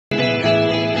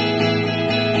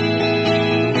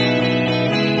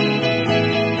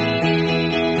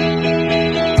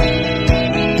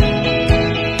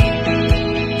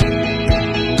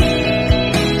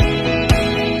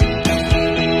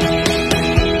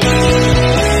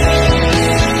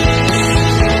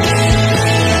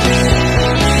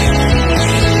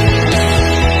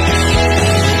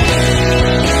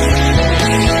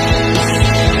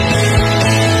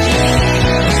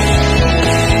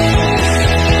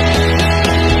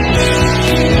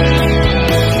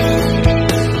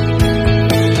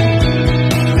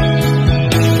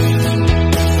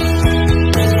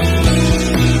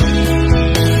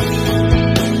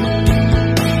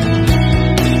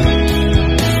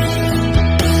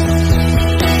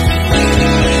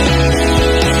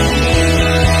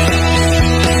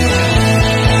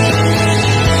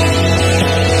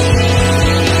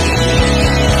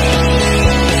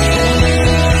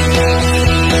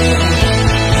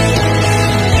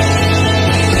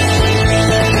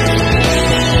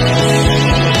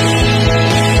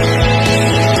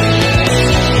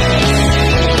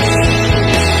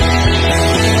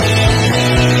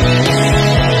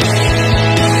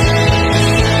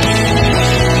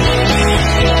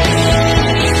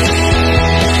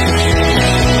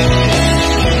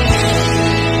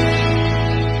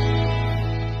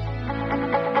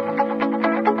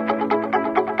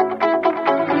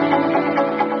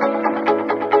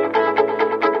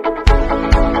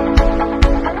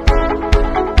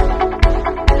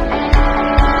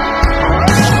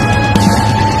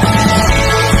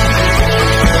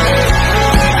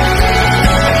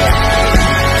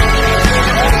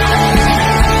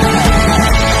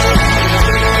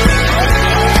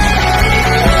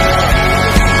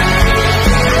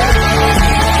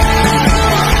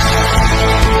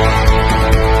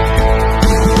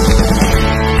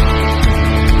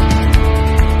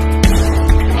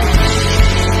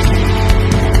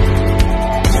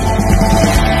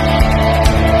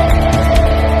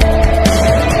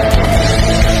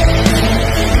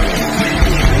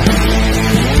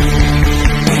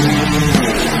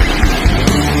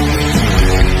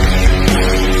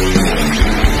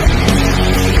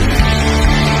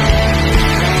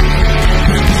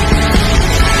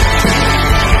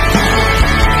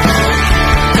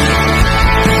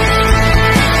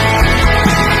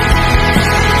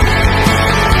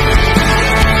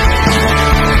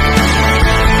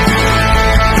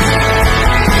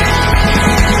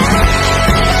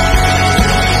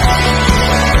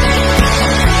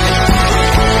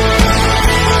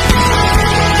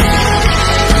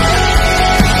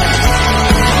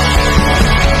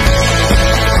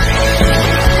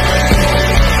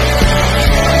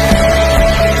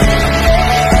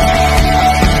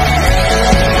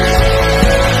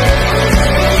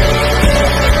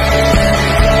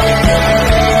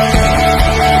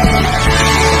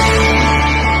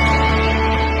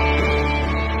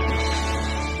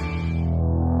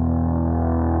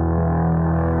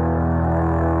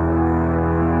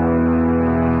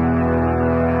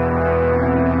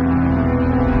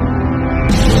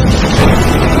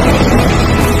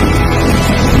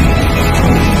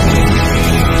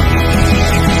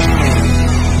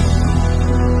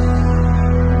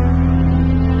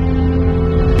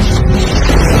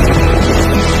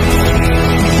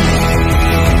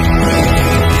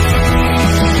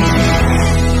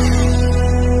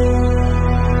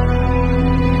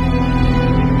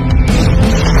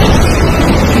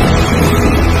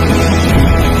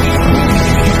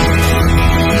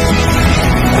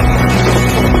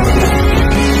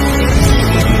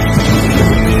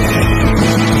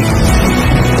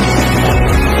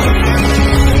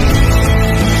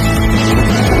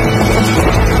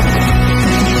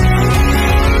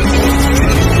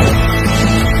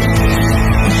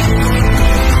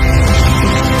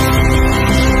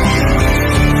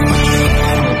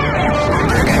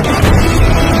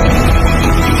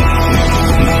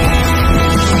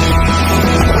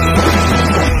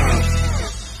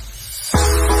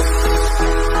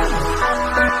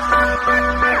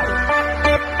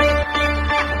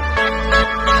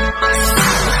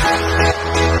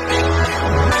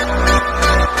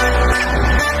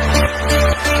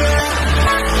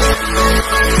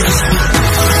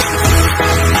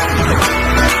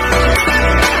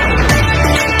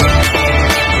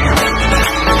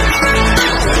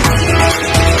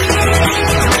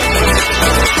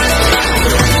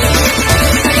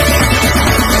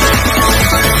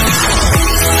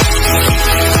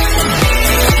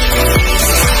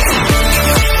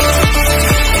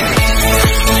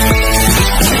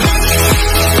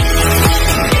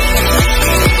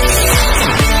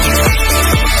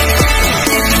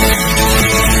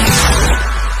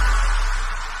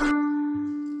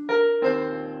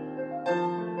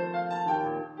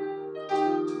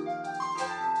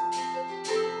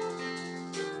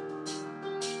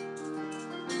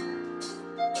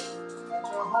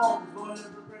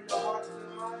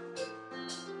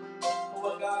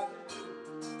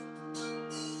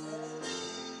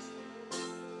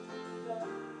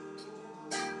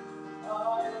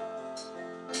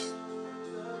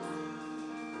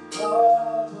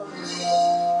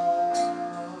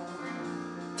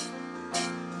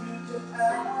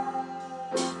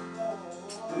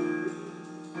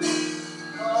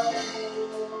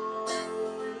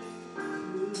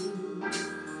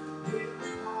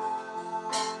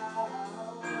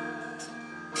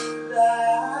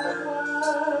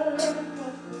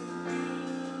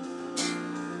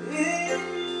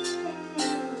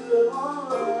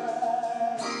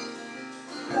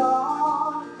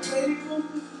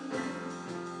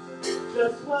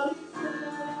Just what he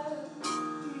said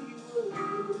he would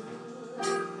do.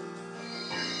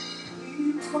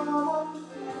 He's gonna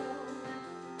fulfill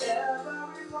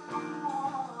every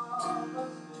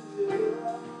promise to you.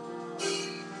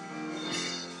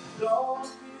 Don't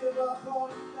give up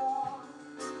on God,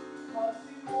 'cause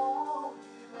he won't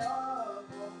give up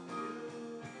on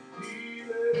you. He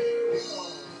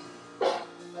will.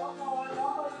 Come on,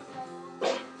 Lord.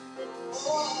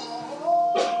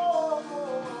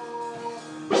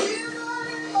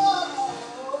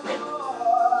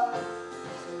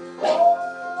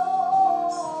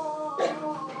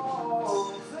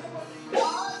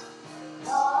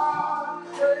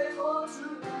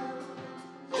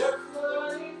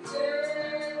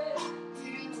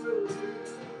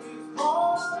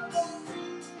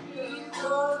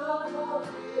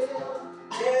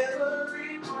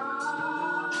 Every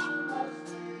promise.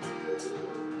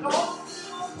 Don't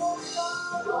give up on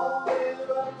God. Don't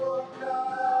give up on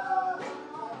God.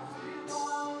 He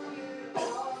won't give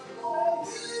up on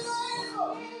you. He's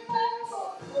able. He's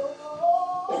able.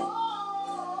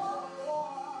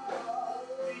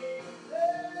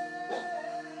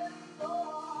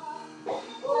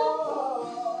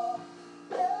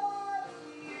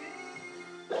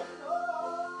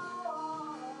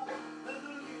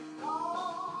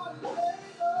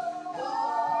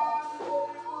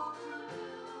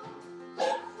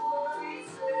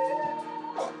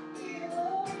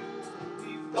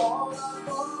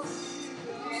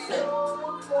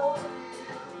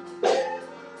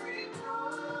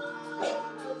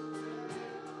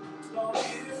 Don't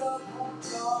give up on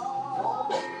God.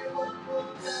 Don't give up on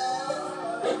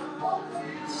God.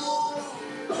 He won't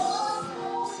give up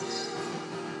on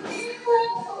you. He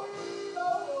will.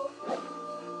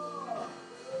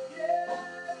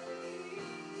 Yeah,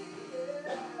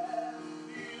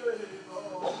 He will.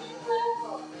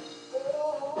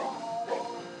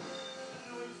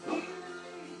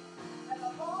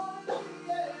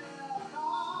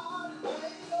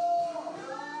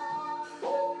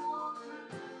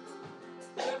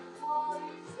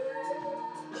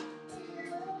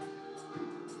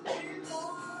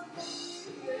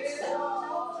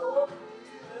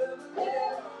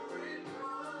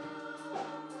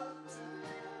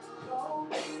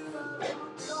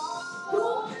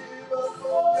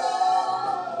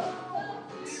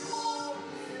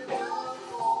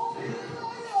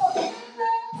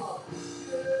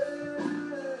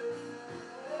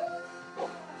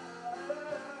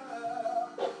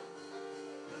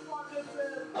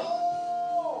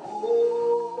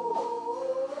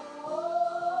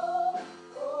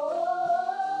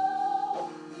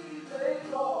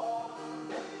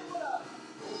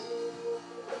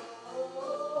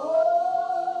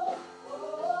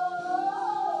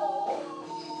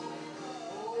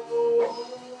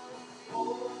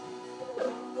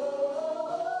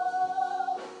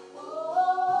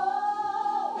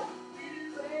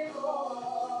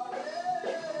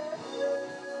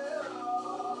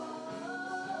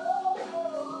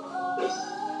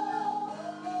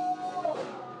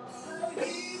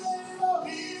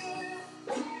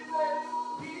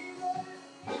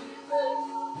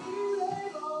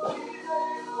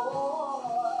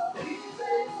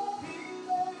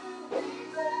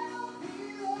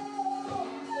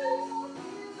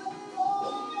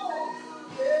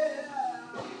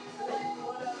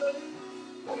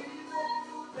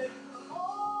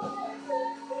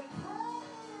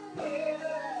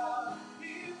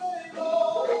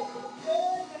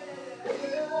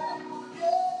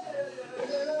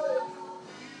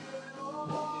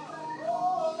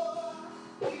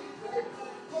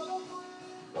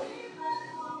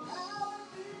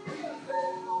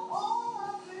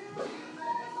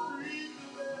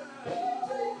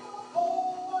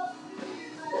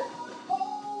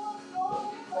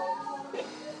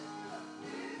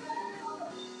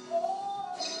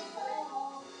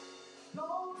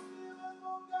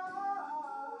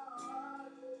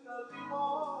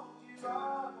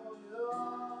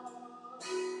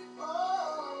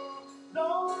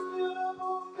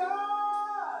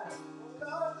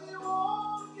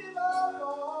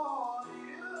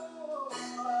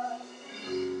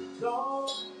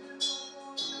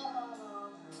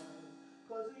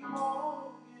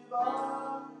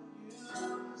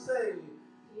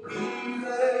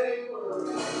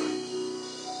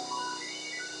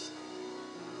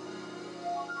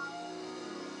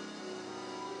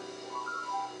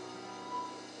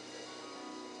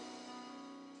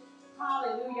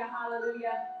 Hallelujah,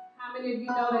 hallelujah. How many of you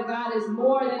know that God is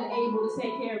more than able to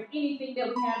take care of anything that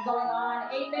we have going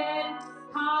on? Amen.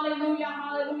 Hallelujah,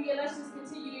 hallelujah. Let's just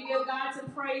continue to give God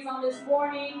some praise on this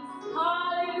morning.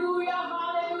 Hallelujah,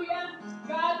 hallelujah.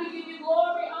 God, we give you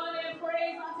glory, honor, and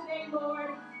praise on today,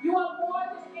 Lord. You are more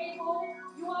than able.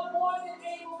 You are more than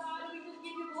able, God. We just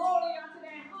give you glory on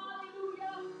today.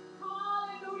 Hallelujah,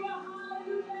 hallelujah,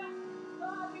 hallelujah.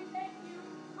 God, we thank you.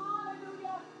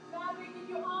 Hallelujah. God, we give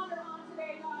you honor on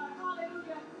today, God.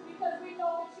 Hallelujah. Because we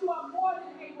know that you are more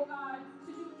than able, God,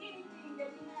 to do anything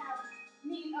that we have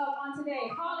need of on today.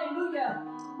 Hallelujah.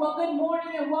 Well, good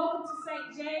morning and welcome to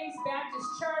St. James Baptist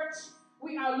Church.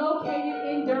 We are located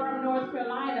in Durham, North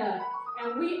Carolina,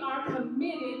 and we are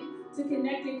committed to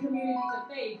connecting community to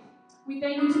faith. We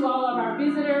thank you to all of our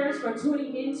visitors for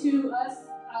tuning into us,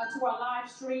 to our live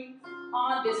stream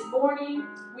on this morning.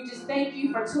 We just thank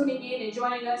you for tuning in and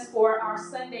joining us for our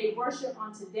Sunday worship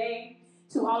on today.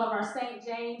 To all of our St.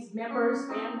 James members,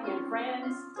 family, and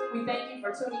friends, we thank you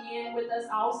for tuning in with us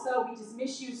also. We just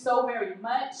miss you so very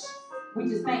much. We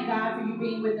just thank God for you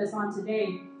being with us on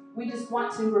today. We just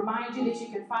want to remind you that you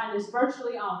can find us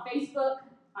virtually on Facebook,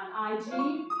 on IG,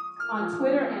 on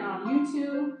Twitter, and on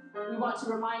YouTube. We want to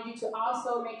remind you to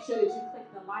also make sure that you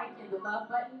click the like and the love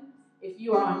button. If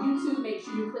you are on YouTube, make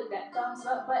sure you click that thumbs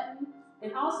up button.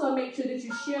 And also make sure that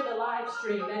you share the live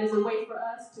stream. That is a way for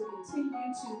us to continue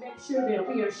to make sure that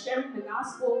we are sharing the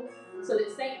gospel so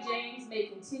that St. James may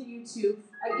continue to,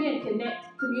 again,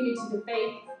 connect community to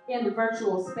faith in the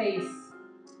virtual space.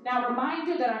 Now,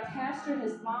 reminder that our pastor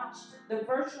has launched the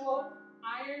virtual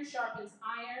Iron Sharpens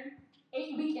Iron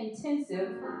 8-week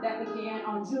intensive that began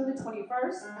on June the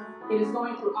 21st. It is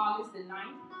going through August the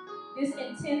 9th. This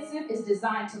intensive is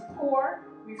designed to pour,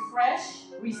 refresh,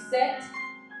 reset,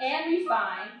 and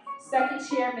refine second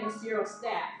chair ministerial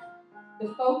staff. The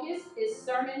focus is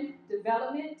sermon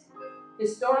development,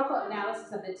 historical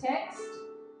analysis of the text,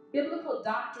 biblical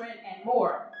doctrine, and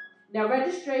more. Now,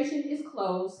 registration is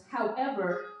closed.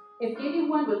 However, if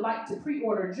anyone would like to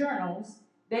pre-order journals,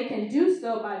 they can do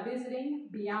so by visiting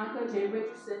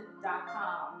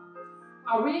BiancaJRichardson.com.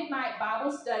 Our Reignite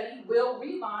Bible Study will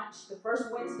relaunch the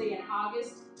first Wednesday in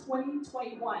August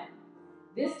 2021.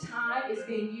 This time is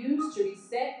being used to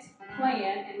reset,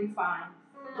 plan, and refine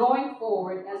going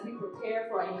forward as we prepare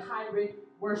for a hybrid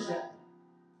worship.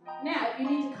 Now, if you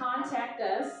need to contact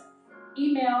us,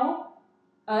 email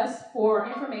us for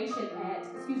information at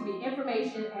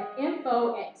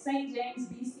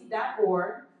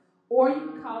info@stjamesbc.org, or you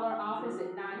can call our office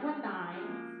at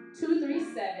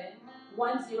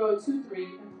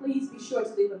 919-237-1023, and please be sure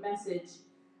to leave a message.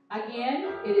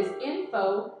 Again, it is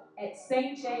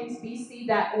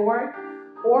info@stjamesbc.org,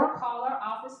 or call our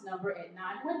office number at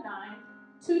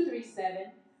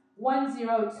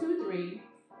 919-237-1023,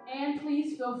 and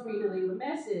please feel free to leave a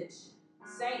message.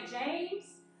 St.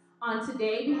 James, on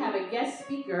today we have a guest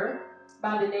speaker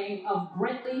by the name of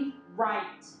Brentley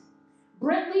Wright.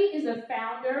 Brentley is a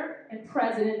founder and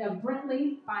president of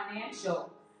Brentley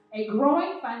Financial, a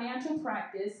growing financial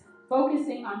practice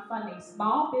focusing on funding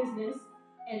small business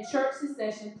and church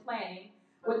succession planning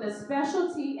with a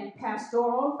specialty in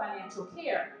pastoral financial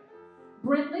care.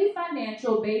 Brentley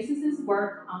Financial bases its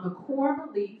work on the core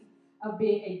belief of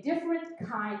being a different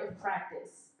kind of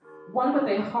practice, one with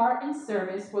a heart and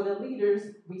service for the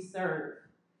leaders we serve.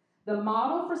 The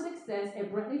model for success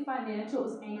at Brentley Financial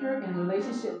is anchored in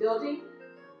relationship building,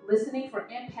 listening for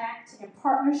impact, and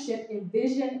partnership in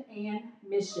vision and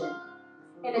mission.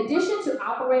 In addition to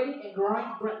operating and growing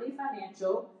Brentley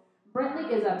Financial,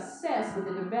 Brentley is obsessed with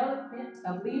the development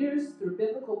of leaders through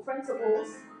biblical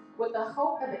principles with the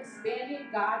hope of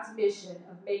expanding God's mission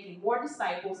of making more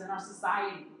disciples in our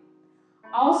society.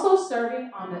 Also serving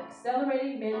on the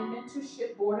Accelerating Men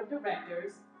Mentorship Board of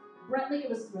Directors, Brentley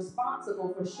was responsible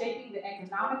for shaping the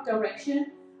economic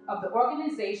direction of the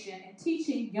organization and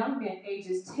teaching young men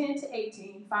ages 10 to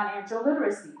 18 financial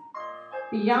literacy.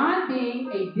 Beyond being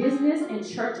a business and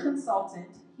church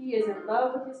consultant, he is in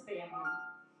love with his family.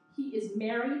 He is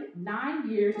married 9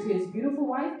 years to his beautiful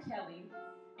wife, Kelly,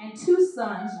 and 2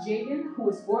 sons, Jaden, who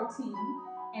is 14,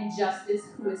 and Justice,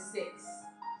 who is 6.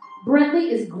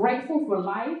 Brentley is grateful for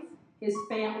life, his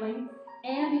family,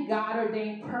 and the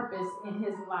God-ordained purpose in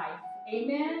his life.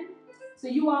 Amen? So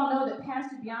you all know that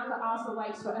Pastor Bianca also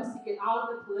likes for us to get all of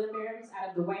the preliminaries out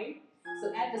of the way.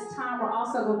 So at this time, we're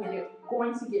also going to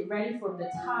get ready for the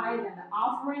tithe and the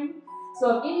offering.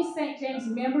 So if any St. James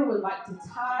member would like to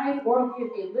tithe or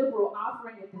give a liberal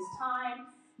offering at this time,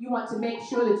 you want to make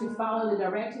sure that you follow the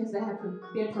directions that have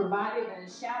been provided in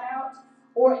the shout out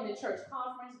or in the church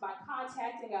conference by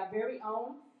contacting our very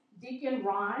own Deacon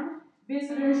Ron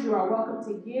Visitors, you are welcome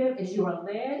to give as you are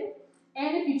led.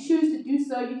 And if you choose to do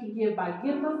so, you can give by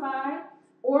Givelify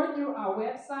or through our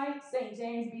website,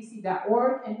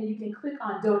 stjamesbc.org, and then you can click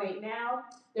on Donate Now.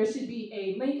 There should be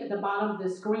a link at the bottom of the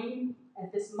screen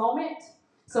at this moment.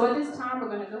 So at this time, we're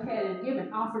going to go ahead and give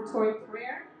an offertory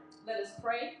prayer. Let us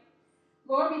pray.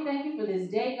 Lord, we thank you for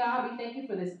this day, God. We thank you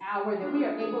for this hour that we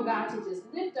are able, God, to just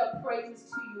lift up praises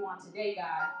to you on today,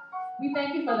 God. We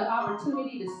thank you for the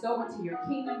opportunity to sow into your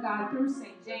kingdom, God, through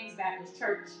St. James Baptist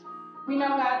Church. We know,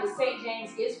 God, that St.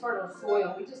 James is fertile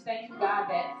soil. We just thank you, God,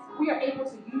 that we are able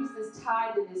to use this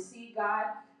tithe and this seed, God,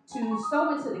 to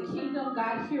sow into the kingdom,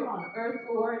 God, here on earth,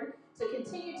 Lord, to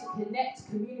continue to connect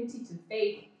community to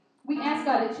faith. We ask,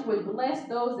 God, that you would bless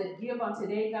those that give on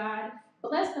today, God.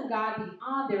 Bless them, God,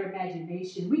 beyond their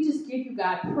imagination. We just give you,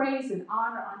 God, praise and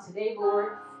honor on today,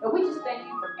 Lord. And we just thank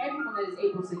you for everyone that is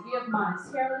able to give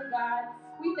monetarily, God.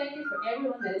 We thank you for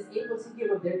everyone that is able to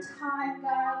give of their time,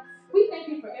 God. We thank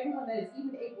you for everyone that is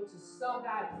even able to sow,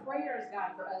 God, prayers,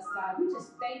 God, for us, God. We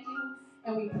just thank you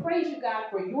and we praise you, God,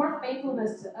 for your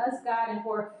faithfulness to us, God, and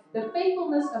for the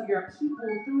faithfulness of your people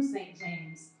through St.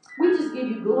 James. We just give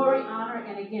you glory, honor,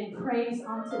 and again, praise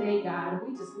on today, God.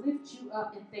 And we just lift you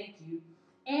up and thank you.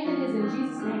 And it is in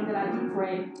Jesus' name that I do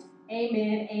pray.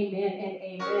 Amen, amen,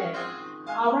 and amen.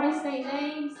 All right, St.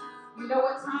 James, you know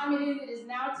what time it is. It is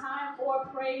now time for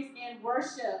praise and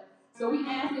worship. So we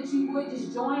ask that you would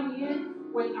just join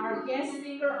in with our guest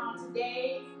singer on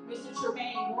today, Mr.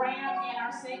 Tremaine Graham, and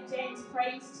our St. James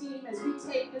praise team as we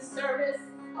take this service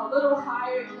a little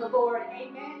higher in the Lord.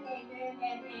 Amen, amen,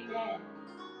 and amen.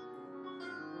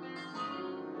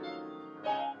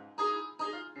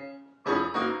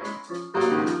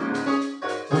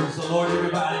 Praise the Lord,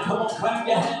 everybody. Come on, clap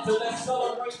your hands and let's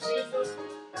celebrate Jesus.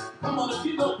 Come on, if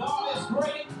you know God is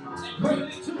great and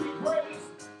greatly to be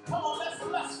praised, come on, let's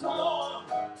bless the Lord.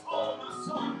 Oh, my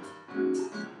son.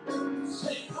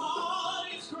 Say, God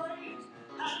is great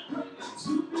and greatly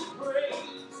to be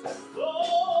praised.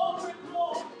 Glory,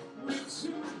 glory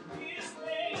to his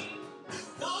name.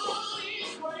 God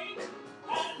is great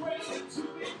and greatly to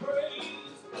be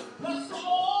praised. Bless the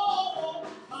Lord,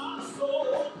 my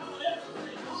soul. Come on,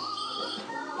 everybody.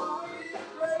 God is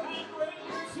great and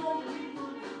greatly to be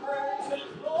praised.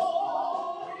 And glory.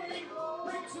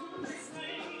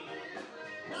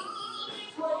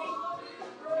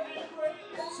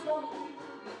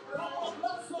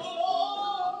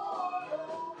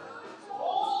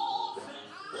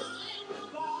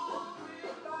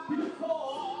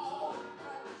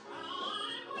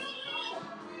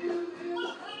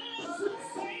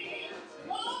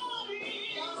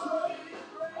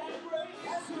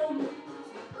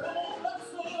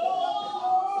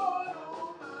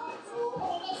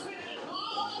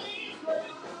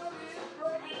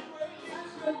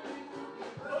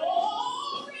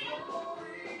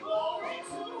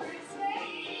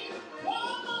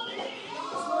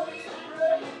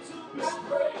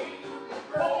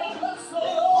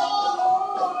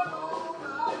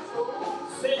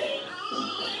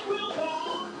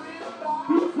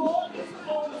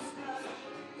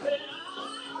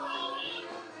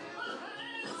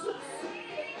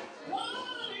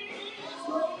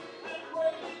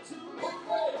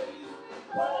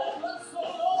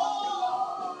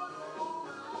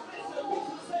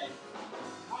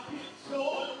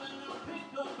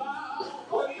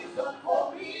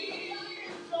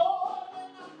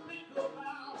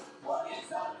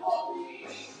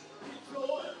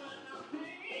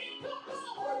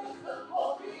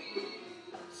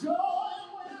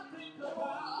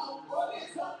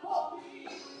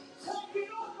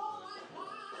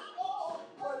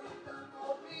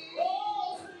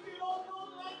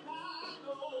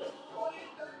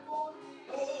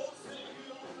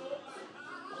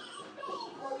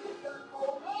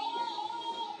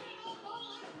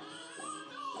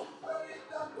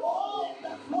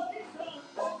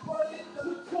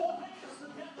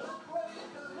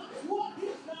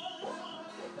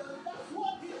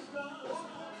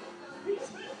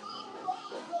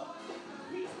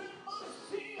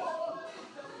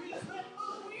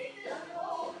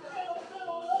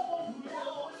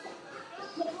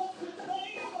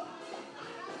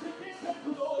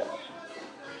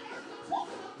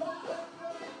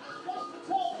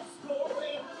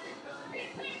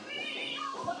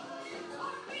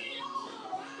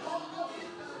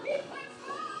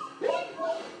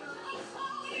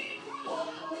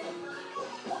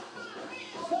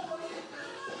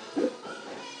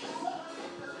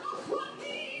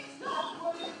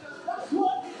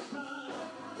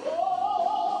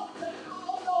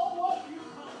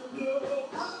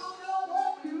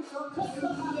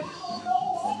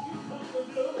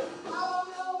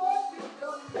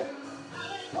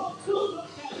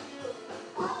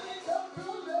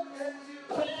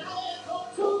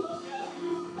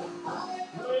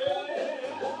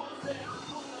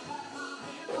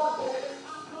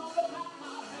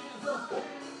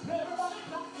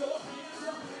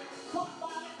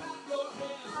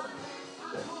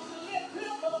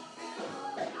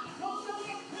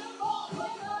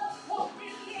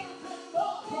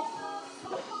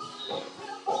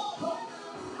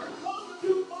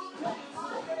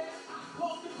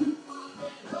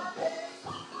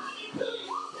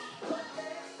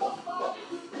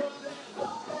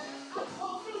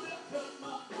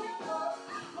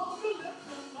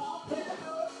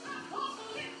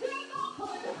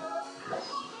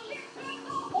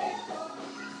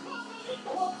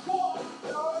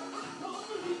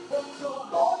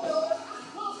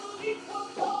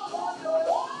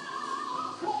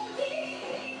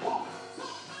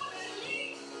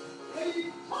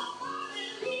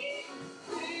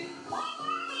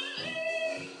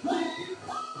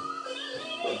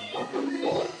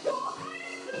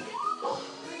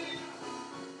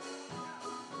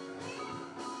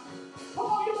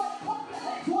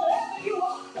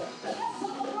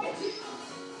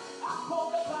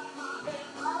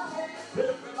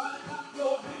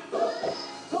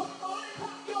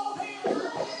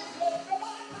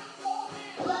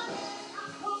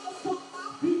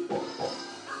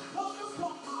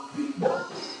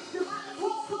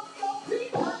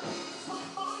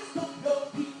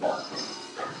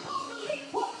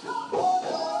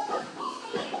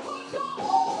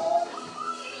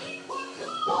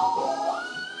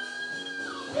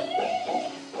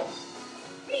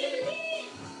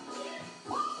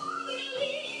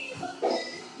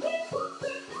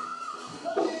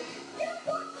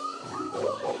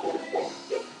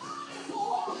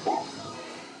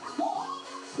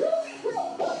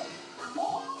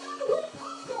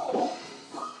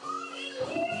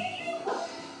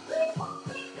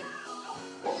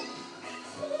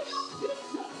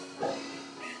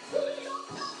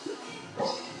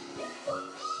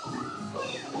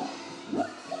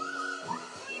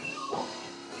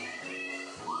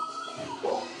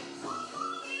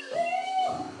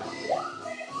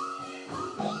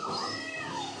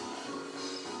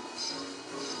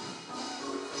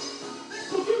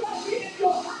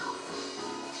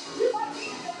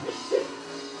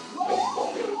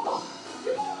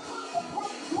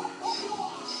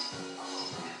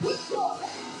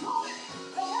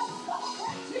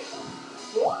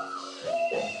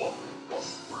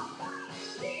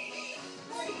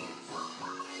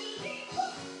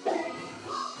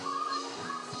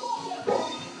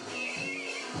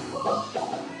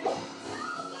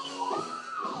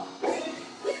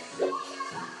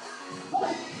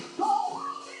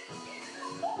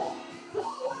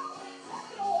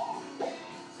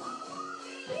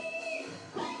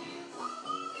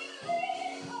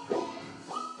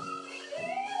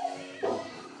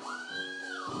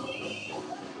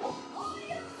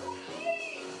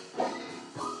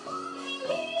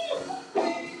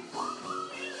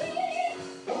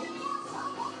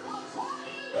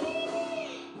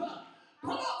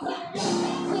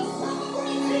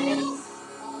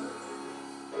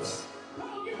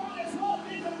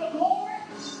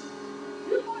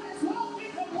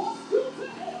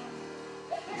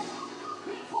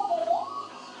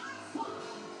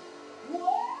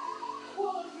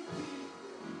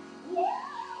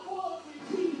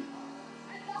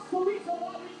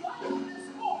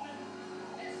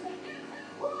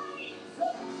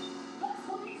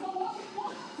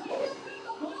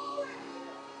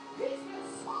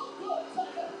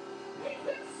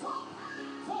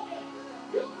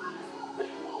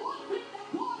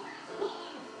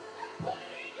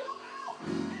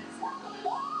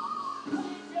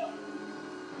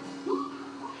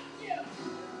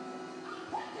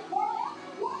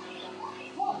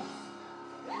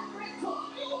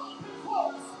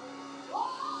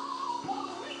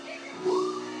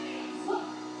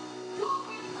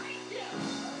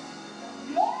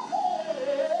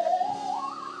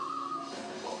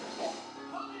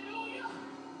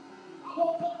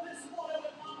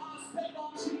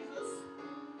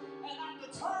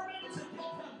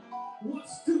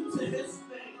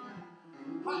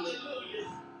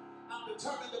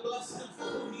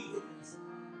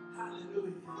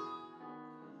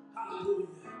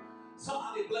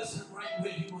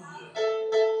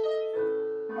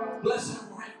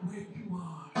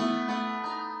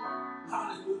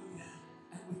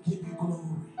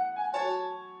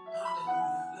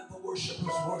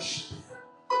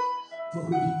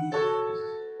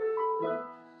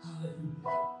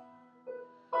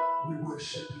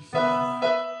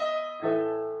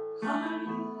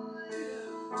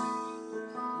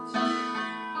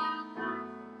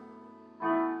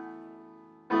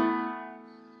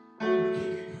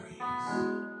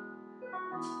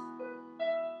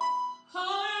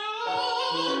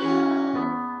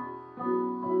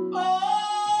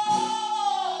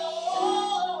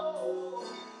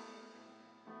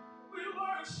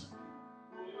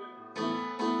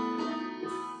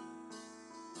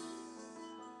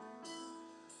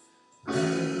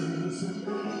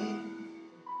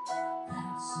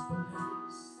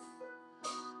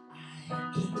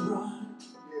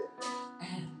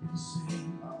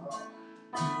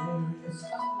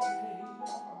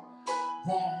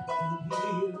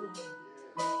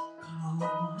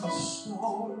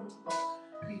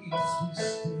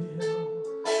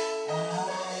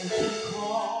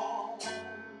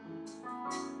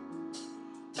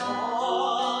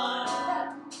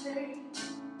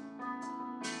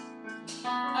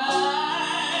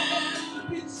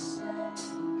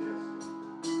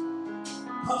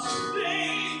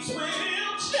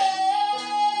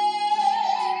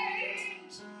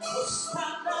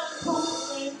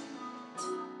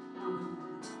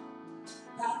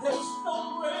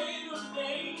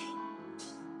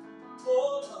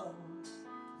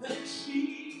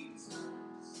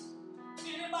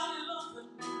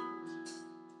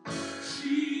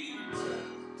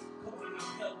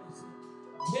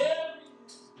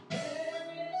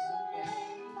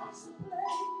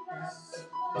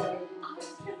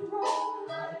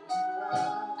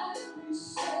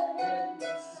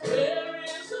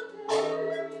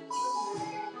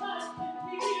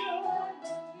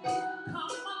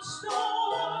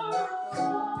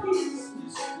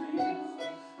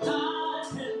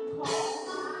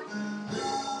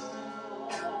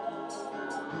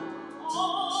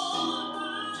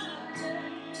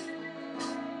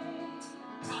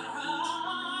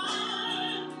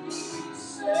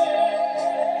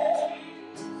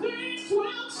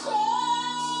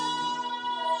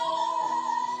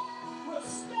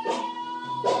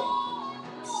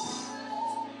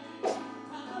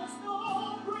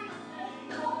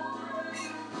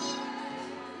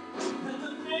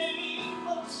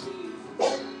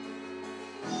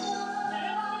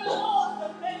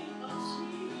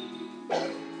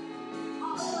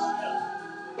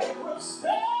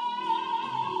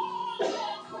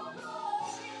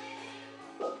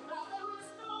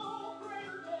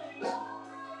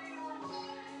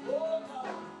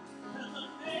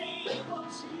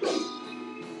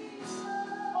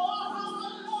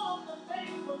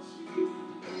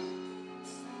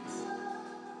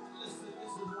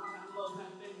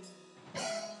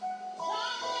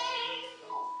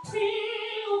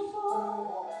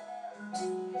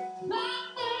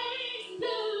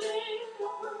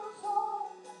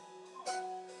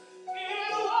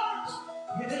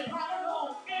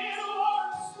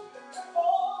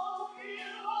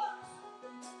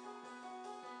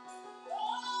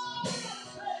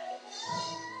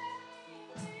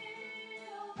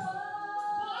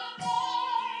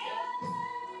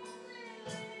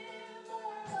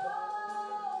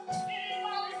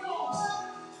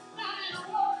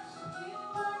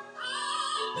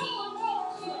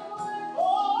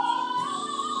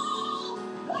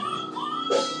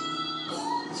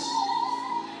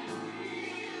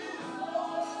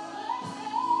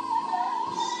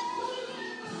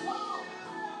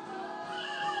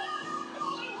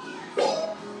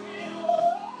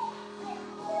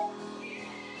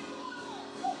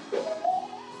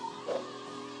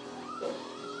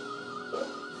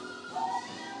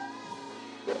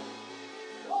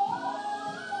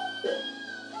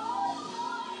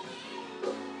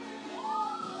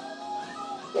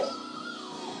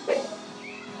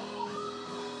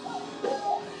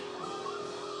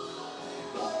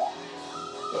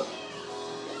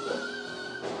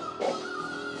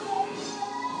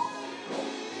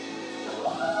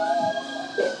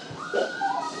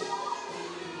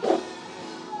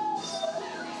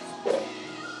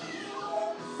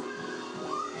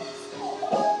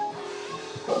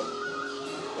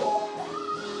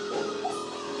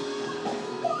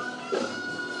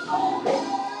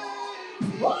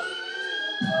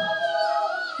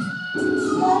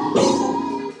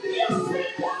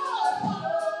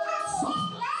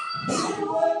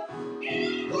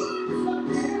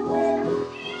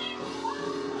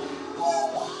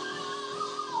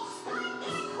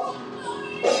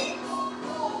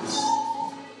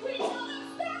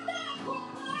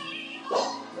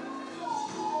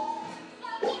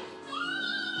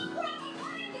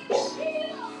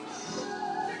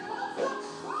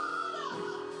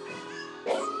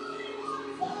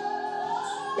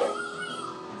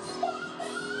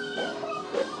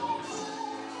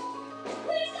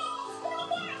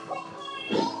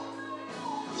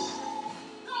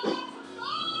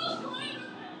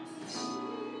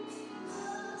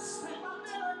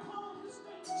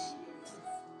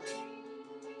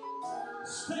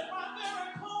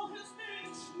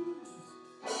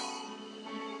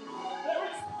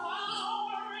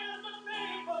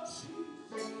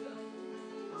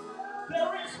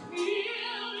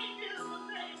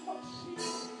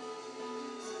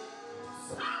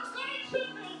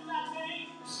 Salvation in the name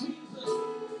of Jesus.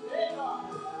 Hey, God.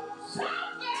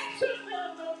 Salvation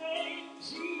in the name of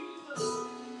Jesus.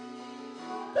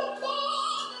 The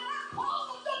more that I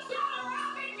call, the better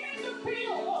I begin to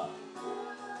feel.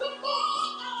 The more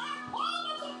that I call,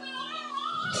 the better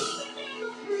I begin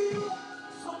to feel.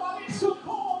 Somebody should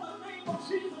call the name of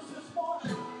Jesus this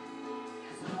morning.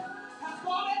 Has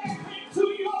God ever came to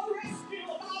your rescue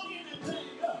about anything?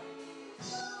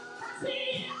 Has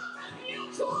He ever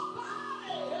healed your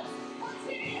body? Has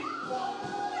He ever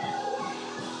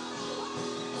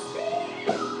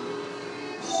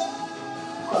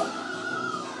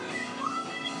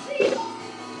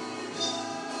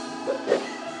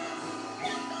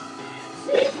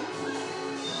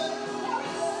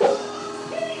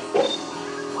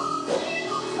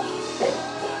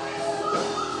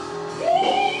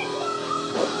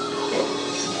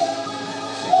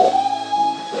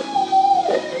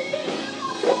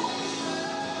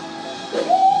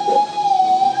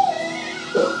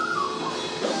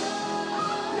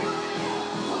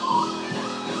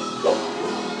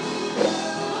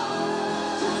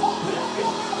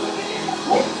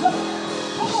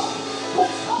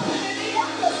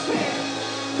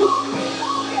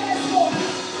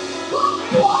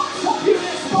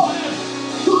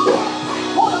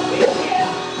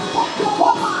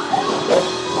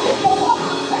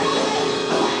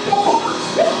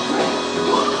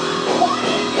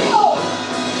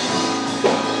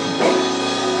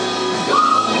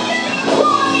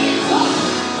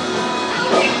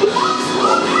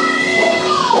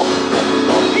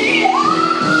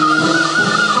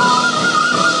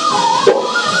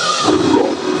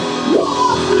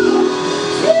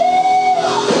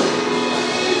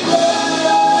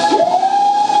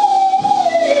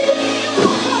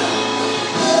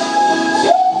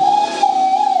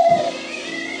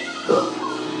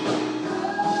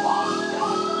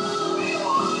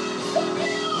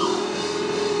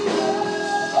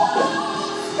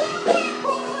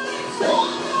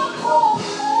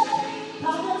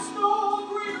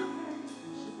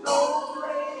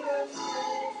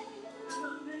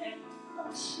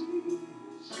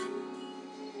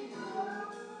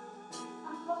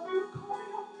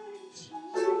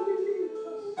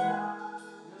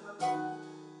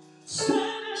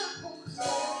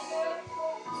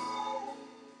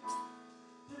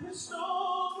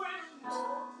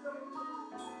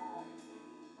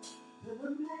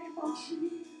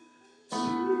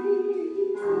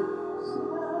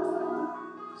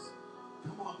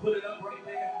put it up right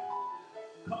there.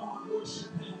 Come on,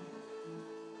 worship Him.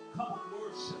 Come on,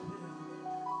 worship Him.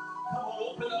 Come on,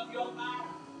 open up your mouth.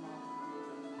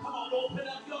 Come on, open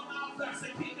up your mouth. That's the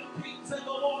King of Kings and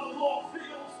the Lord of Lords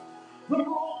fills the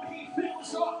room. He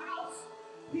fills your house.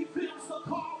 He fills the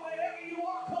car wherever you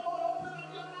are. Come on, open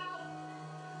up your mouth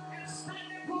and stand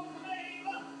and proclaim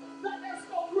that there's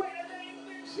no greater name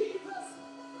than Jesus.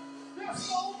 There's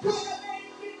no greater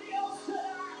name than the El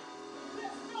Shaddai.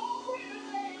 There's no greater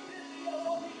name than the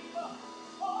Elohim.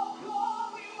 Oh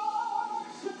God, we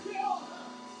worship you.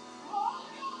 Oh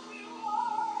God, we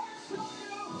worship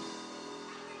you.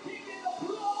 And we give you the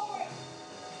glory.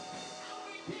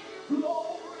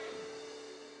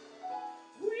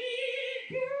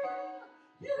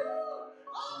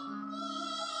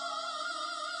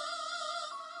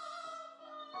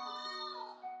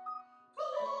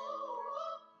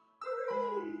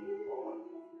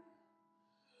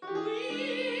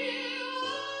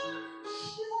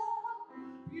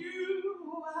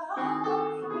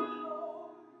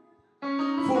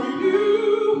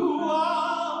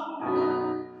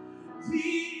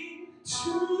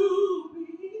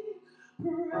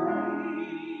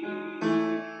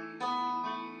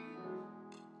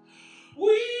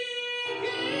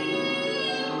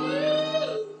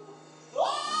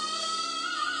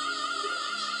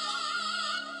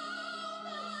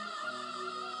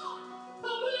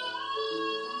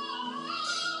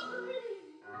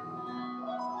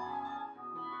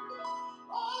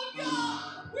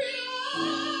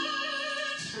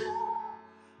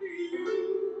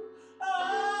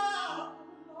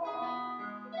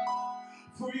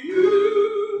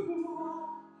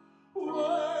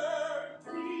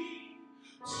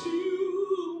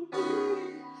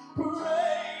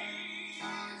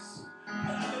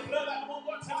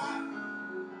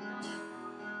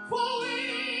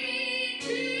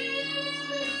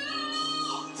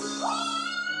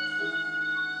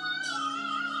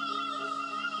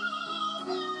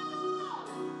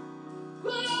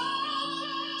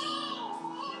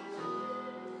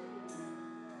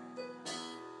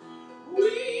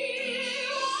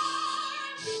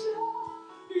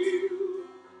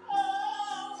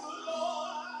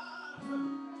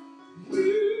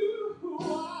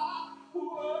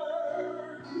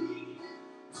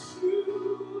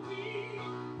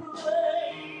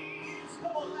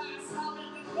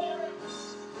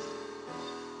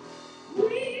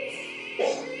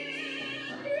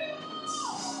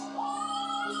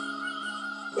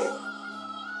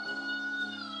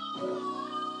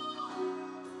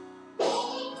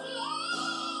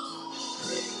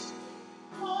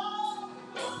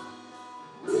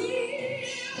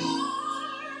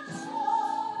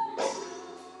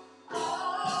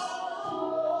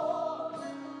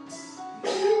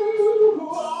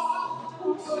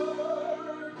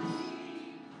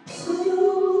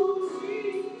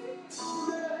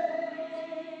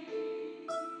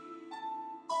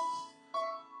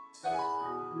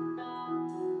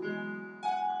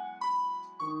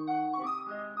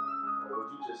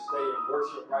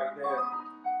 worship right there.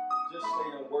 Just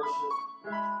stay in worship.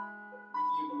 We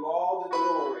give you all the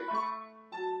glory,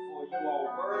 for you are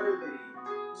worthy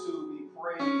to be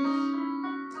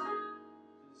praised.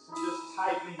 Just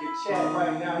type in your chat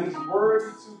right now. He's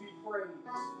worthy to be praised.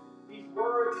 He's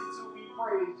worthy to be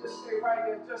praised. Just stay right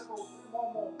there just for a few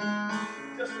more moments.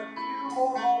 Just a few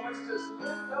more moments. Just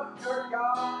lift up your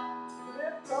God.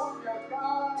 Lift up your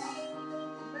God.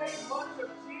 Make much of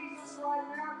Jesus right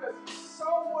now because he's so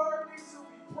worthy to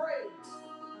be praised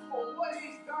for what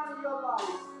he's done in your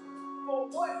life, for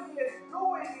what he is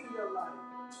doing in your life.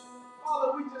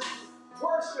 Father, we just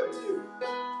worship you.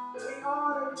 We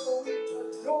honor you. We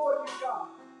adore you, God.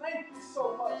 Thank you so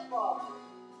much, Father,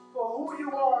 for who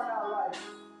you are in our life,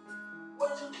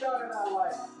 what you've done in our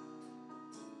life.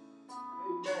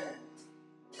 Amen.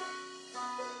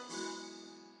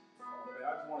 Oh, man, I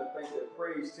just want to thank that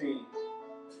praise team.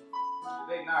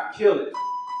 Did they not kill it?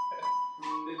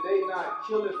 Did they not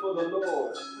kill it for the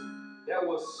Lord? That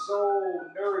was so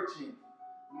nourishing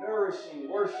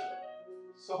worship.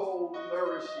 So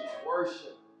nourishing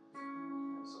worship.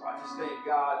 And so I just thank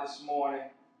God this morning.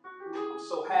 I'm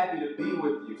so happy to be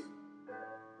with you.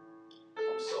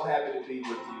 I'm so happy to be with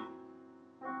you.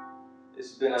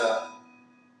 It's been a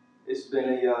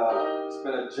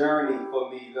journey for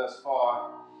me thus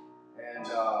far. And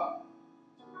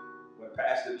when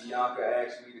Pastor Bianca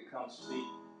asked me to come speak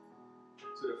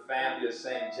to the family of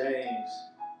St. James,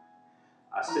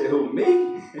 I said, who,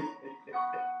 me?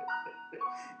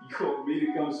 You want me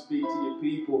to come speak to your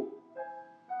people,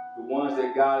 the ones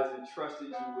that God has entrusted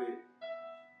you with?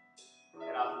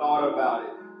 And I thought about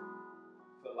it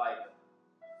for like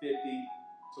 50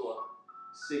 to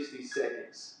 60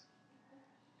 seconds.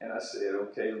 And I said,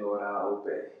 okay, Lord, I'll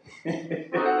obey.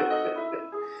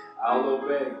 I'll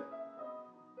obey.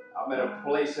 I'm at a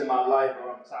place in my life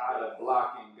where I'm tired of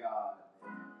blocking God,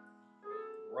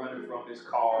 running from his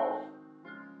call,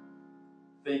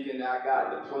 thinking I got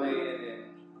the plan and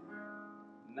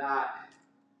not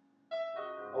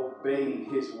obeying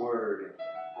his word and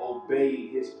obeying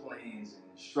his plans and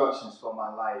instructions for my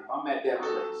life. I'm at that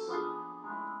place.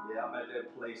 Yeah, I'm at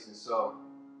that place. And so,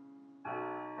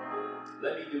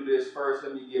 let me do this first.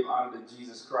 Let me give honor to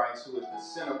Jesus Christ, who is the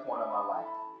center point of my life.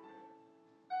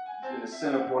 He's been the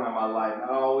center point of my life.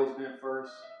 Not always been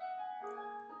first.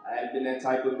 I haven't been that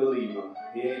type of believer.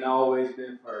 He ain't always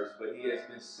been first, but he has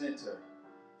been center.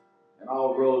 And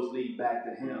all roads lead back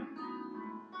to him.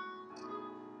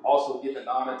 Also giving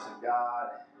honor to God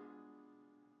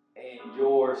and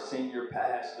your senior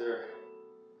pastor,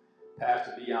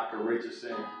 Pastor Bianca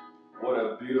Richardson. What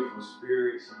a beautiful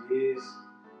spirit she is,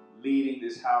 leading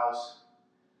this house.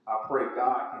 I pray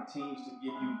God continues to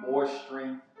give you more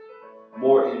strength,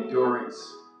 more endurance,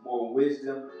 more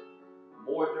wisdom,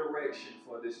 more direction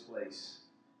for this place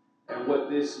and what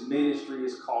this ministry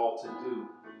is called to do.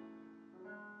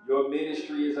 Your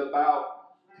ministry is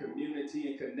about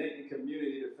community and connecting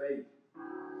community to faith.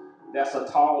 That's a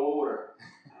tall order.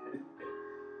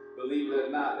 Believe it or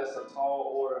not, that's a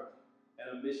tall order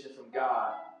and a mission from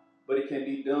God. But it can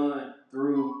be done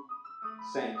through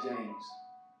St. James.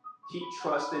 Keep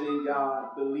trusting in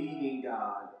God, believing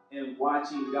God, and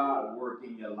watching God work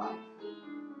in your life.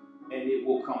 And it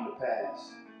will come to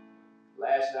pass.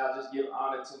 Lastly, I'll just give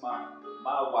honor to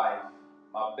my wife,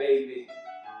 my baby,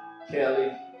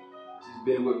 Kelly. She's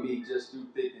been with me just through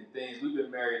thick and things. We've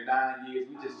been married 9 years.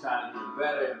 We're just trying to get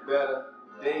better and better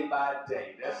day by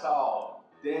day. That's all.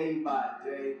 Day by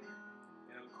day.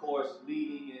 And of course,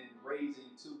 leading and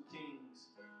raising two kings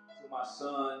to my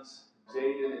sons,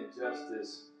 Jaden and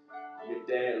Justice. Your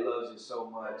dad loves you so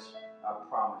much. I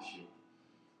promise you.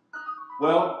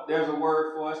 Well, there's a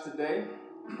word for us today.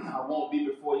 I won't be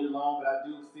before you long, but I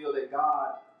do feel that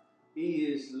God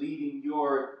is leading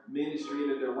your ministry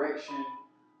in a direction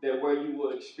that where you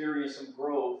will experience some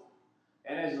growth.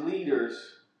 And as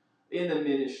leaders in the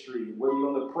ministry, whether you're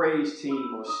on the praise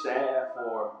team or staff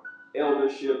or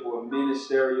eldership or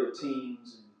ministerial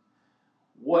teams,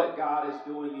 what God is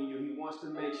doing in you, he wants to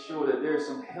make sure that there's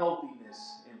some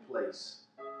healthiness in place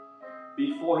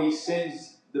before he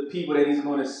sends the people that he's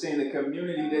going to send, the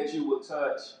community that you will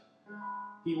touch.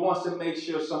 He wants to make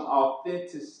sure some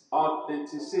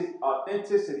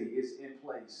authenticity is in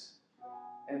place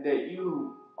and that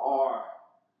you are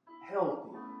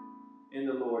healthy in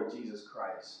the Lord Jesus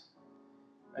Christ.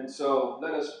 And so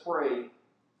let us pray.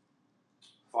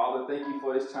 Father, thank you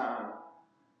for this time.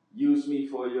 Use me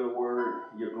for your word,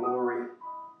 your glory.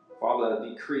 Father,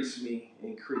 decrease me,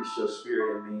 increase your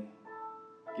spirit in me.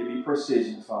 Give me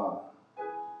precision, Father.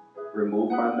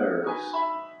 Remove my nerves.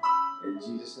 In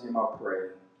Jesus' name I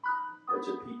pray that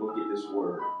your people get this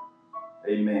word.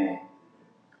 Amen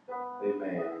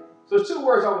Amen. So there's two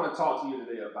words I want to talk to you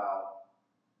today about,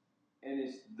 and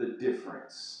it's the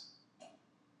difference.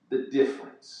 The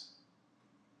difference.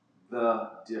 The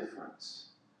difference.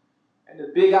 And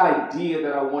the big idea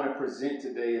that I want to present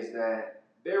today is that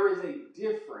there is a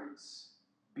difference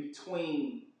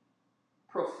between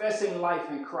professing life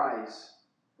in Christ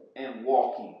and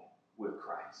walking with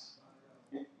Christ.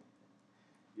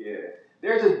 Yeah.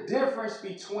 There's a difference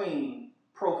between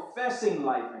professing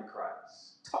life in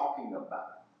Christ, talking about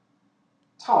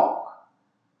it, talk,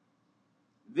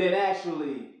 than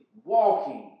actually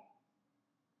walking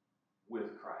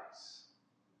with Christ,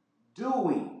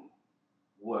 doing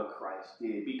what Christ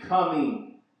did,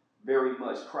 becoming very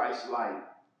much Christ-like.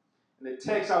 And the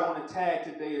text I want to tag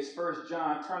today is 1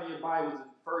 John. Turn your Bibles to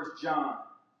 1 John.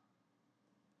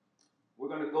 We're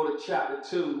going to go to chapter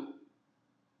 2,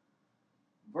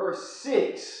 verse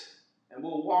 6. And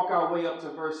we'll walk our way up to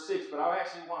verse 6. But I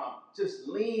actually want to just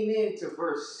lean into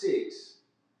verse 6,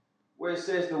 where it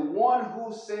says, the one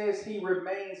who says he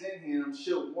remains in him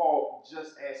should walk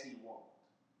just as he walked.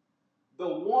 The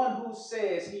one who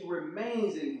says he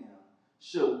remains in him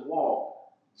should walk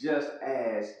just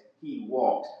as he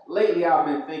walked. Lately, I've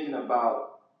been thinking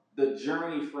about the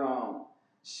journey from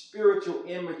spiritual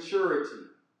immaturity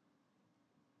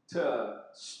to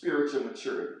spiritual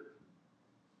maturity.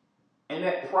 And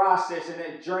that process and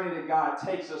that journey that God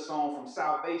takes us on from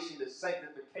salvation to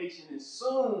sanctification and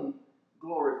soon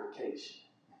glorification.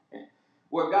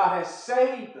 Where God has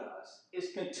saved us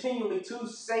is continually to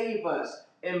save us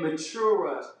and mature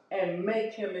us and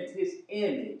make him in his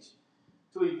image,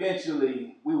 to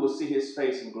eventually we will see his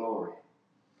face in glory.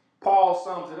 Paul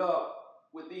sums it up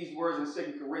with these words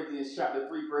in 2 Corinthians chapter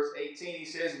 3, verse 18. He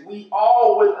says, we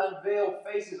all with unveiled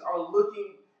faces are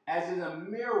looking as in a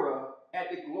mirror at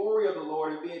the glory of the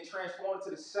Lord and being transformed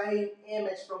to the same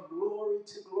image from glory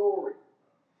to glory.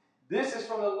 This is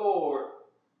from the Lord,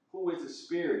 who is the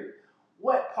Spirit.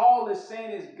 What Paul is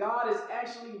saying is God is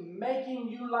actually making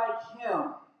you like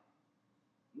him,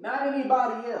 not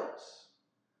anybody else.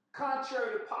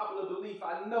 Contrary to popular belief,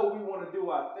 I know we want to do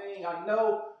our thing. I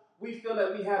know we feel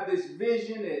that we have this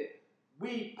vision that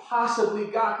we possibly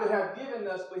God could have given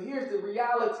us, but here's the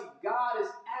reality. God is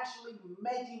actually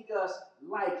making us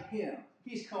like him.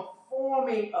 He's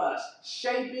conforming us,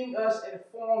 shaping us, and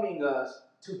forming us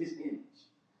to his image.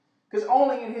 Because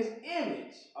only in his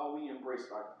image are we embraced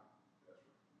by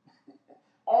God.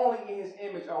 Only in his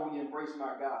image are we embraced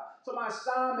by God. So my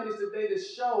assignment is today to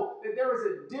show that there is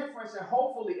a difference, and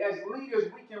hopefully as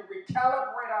leaders we can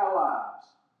recalibrate our lives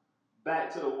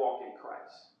back to the walk in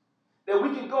Christ. That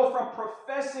we can go from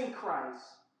professing Christ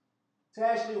to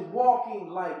actually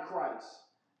walking like Christ.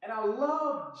 And I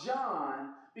love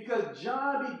John because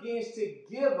John begins to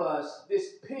give us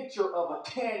this picture of a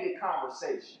candid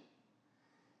conversation.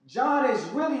 John is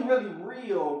really, really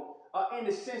real in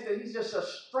the sense that he's just a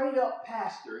straight up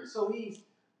pastor. And so he's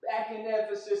back in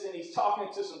Ephesus and he's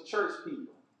talking to some church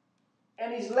people.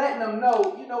 And he's letting them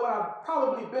know, you know what, I've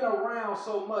probably been around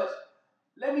so much.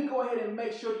 Let me go ahead and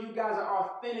make sure you guys are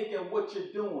authentic in what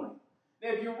you're doing. Now,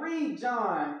 if you read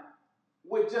John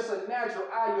with just a natural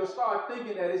eye, you'll start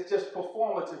thinking that it's just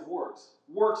performative works,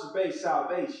 works-based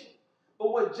salvation.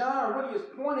 But what John really is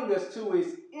pointing us to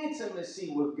is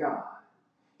intimacy with God.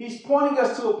 He's pointing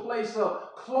us to a place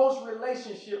of close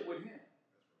relationship with him.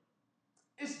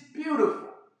 It's beautiful.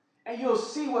 And you'll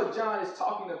see what John is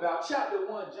talking about. Chapter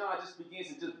 1, John just begins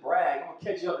to just brag. I'm going to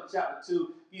catch you up to chapter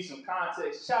 2, give you some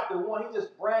context. Chapter 1, he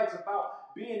just brags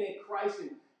about being in Christ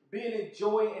and being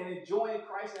enjoying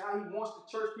Christ and how he wants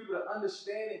the church people to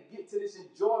understand and get to this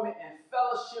enjoyment and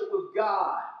fellowship with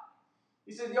God.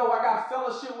 He said, yo, I got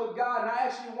fellowship with God, and I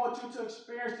actually want you to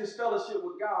experience this fellowship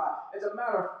with God. As a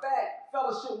matter of fact,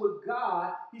 fellowship with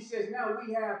God, he says, now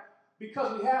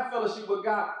because we have fellowship with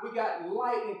God, we got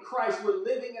light in Christ. We're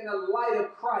living in the light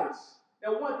of Christ.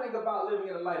 Now, one thing about living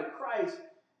in the light of Christ,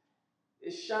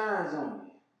 it shines on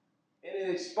you, and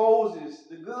it exposes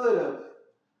the good of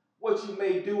what you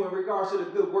may do in regards to the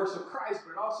good works of Christ,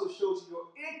 but it also shows you your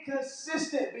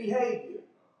inconsistent behavior.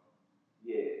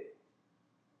 Yeah.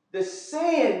 The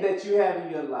sin that you have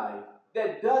in your life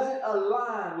that doesn't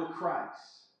align with Christ.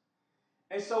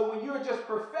 And so when you're just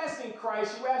professing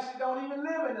Christ, you actually don't even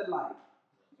live in the light.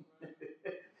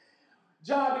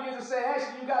 John begins to say,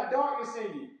 actually, you got darkness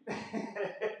in you.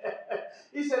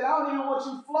 He said, I don't even want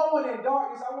you flowing in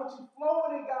darkness. I want you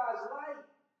flowing in God's light.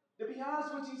 To be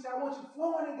honest with you, he said, I want you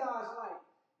flowing in God's light.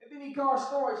 And then he calls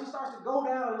storage. He starts to go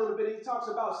down a little bit. And he talks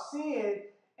about sin.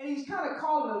 And he's kind of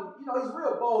calling them, he's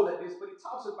real bold at this, but he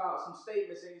talks about some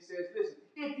statements and he says, listen,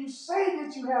 if you say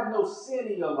that you have no sin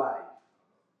in your life,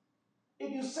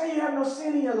 If you say you have no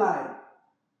sin in your life,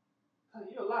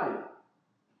 you're a liar.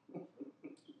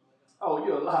 Oh,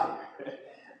 you're a liar.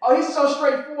 Oh, he's so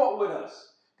straightforward with us.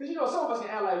 Because, some of us can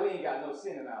act like we ain't got no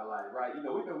sin in our life, right?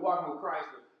 We've been walking with Christ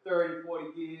for 30,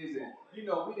 40 years, and, we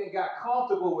done got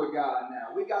comfortable with God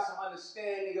now. We got some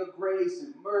understanding of grace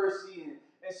and mercy,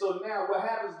 and so now what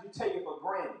happens is you take it for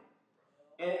granted,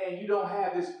 and you don't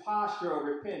have this posture of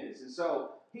repentance. And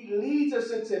so he leads us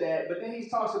into that, but then he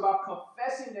talks about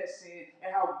confessing that sin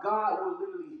and how God will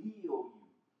literally heal you.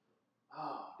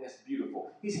 Oh, that's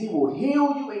beautiful. He will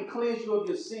heal you and cleanse you of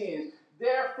your sins.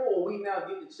 Therefore, we now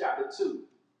get to chapter 2.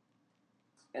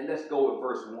 And let's go with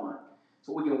verse 1.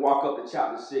 So we can walk up to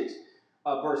chapter 6,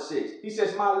 verse 6. He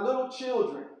says, my little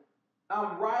children,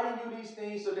 I'm writing you these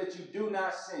things so that you do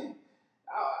not sin.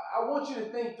 I want you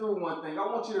to think through one thing. I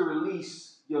want you to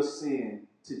release your sin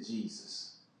to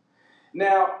Jesus.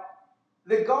 Now,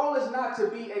 the goal is not to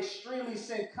be extremely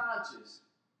sin conscious,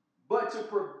 but to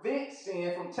prevent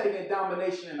sin from taking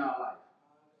domination in our life.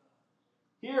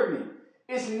 Hear me.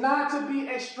 It's not to be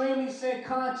extremely sin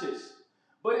conscious,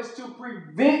 but it's to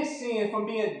prevent sin from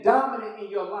being dominant in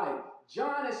your life.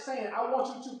 John is saying, I want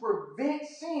you to prevent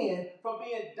sin from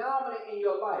being dominant in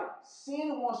your life.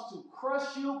 Sin wants to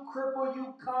crush you, cripple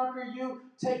you, conquer you,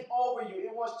 take over you.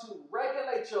 It wants to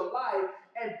regulate your life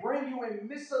and bring you in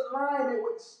misalignment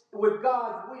with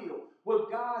God's will,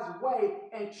 with God's way,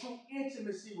 and true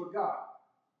intimacy with God.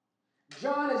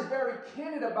 John is very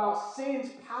candid about sin's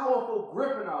powerful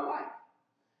grip in our life.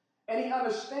 And he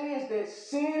understands that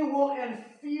sin will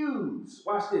infuse,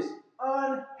 watch this,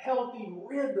 unhealthy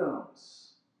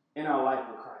rhythms in our life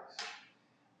with Christ.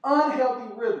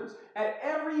 Unhealthy rhythms. At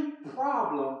every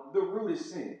problem, the root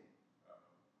is sin.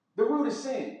 The root is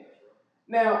sin.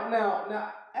 Now,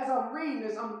 as I'm reading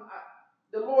this,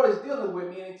 the Lord is dealing with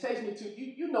me, and it takes me to,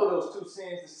 you know those two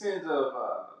sins, the sins of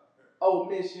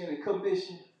omission and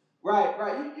commission. Right.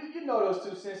 You know those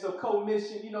two sins. So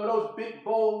commission, those big,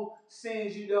 bold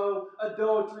sins,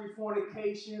 adultery,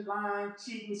 fornication, lying,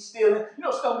 cheating, stealing.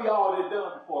 Stuff we all have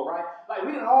done before, right? Like,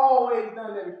 we done always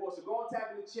done that before. So go and tap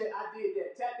in the chat. I did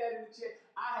that. Tap that in the chat.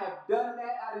 I have done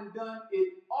that. I done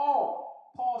it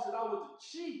all. Paul said I was a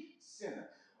chief sinner.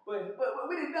 But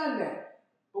we done that.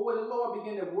 But what the Lord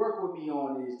began to work with me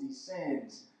on is these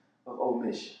sins of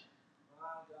omission. My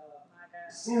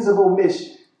God. Sins of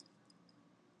omission.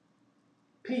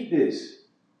 Repeat this.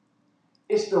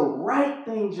 It's the right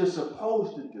things you're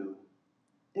supposed to do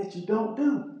that you don't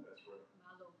do. That's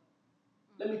right.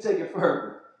 Let me take it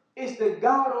further. It's the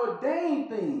God-ordained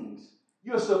things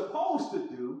you're supposed to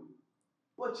do,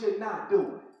 but you're not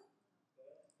doing.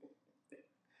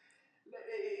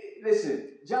 Listen,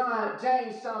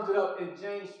 James sums it up in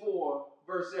James 4,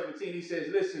 verse 17. He says,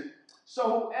 listen,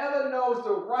 so whoever knows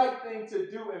the right thing to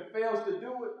do and fails to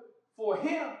do it, for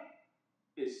him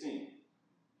is sin.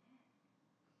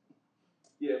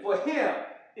 Yeah, for him,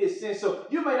 it's sin. So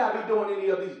you may not be doing any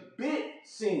of these big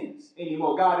sins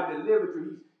anymore. God has delivered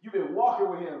you. You've been walking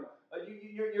with him.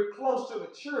 You're close to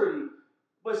maturity.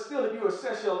 But still, if you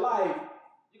assess your life,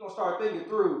 you're going to start thinking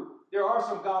through, there are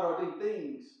some God-ordained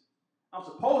things I'm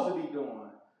supposed to be doing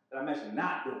that I'm actually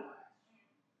not doing.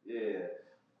 Yeah.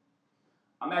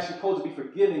 I'm actually supposed to be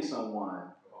forgiving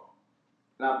someone,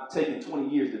 and I'm taking 20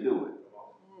 years to do it.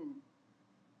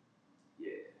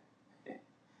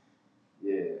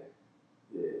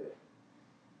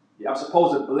 Yeah, I'm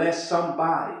supposed to bless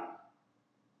somebody,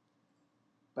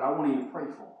 but I won't even pray for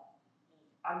them.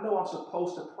 I know I'm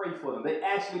supposed to pray for them. They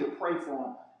asked me to pray for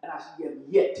them, and I have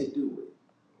yet to do it.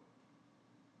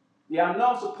 Yeah, I know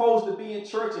I'm supposed to be in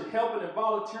church and helping and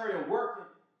volunteering and working.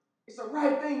 It's the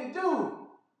right thing to do,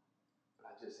 but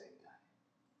I just ain't done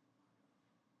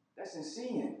it. That's in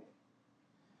sin.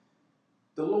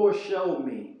 The Lord showed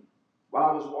me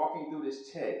while I was walking through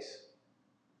this text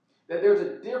that there's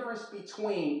a difference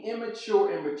between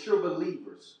immature and mature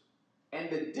believers. And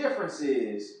the difference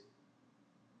is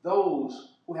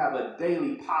those who have a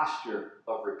daily posture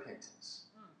of repentance.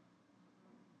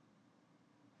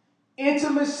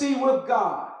 Intimacy with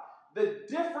God, the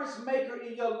difference maker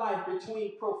in your life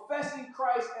between professing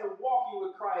Christ and walking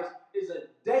with Christ, is a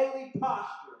daily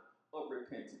posture of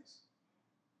repentance.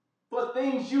 For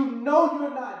things you know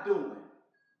you're not doing,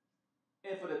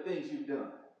 and for the things you've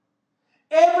done.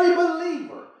 Every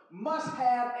believer must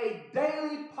have a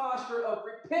daily posture of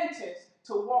repentance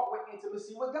to walk with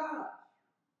intimacy with God.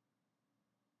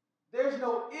 There's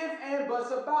no ifs and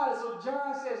buts about it. So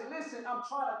John says, listen, I'm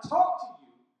trying to talk to you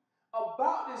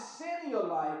about this sin in your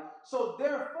life, so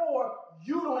therefore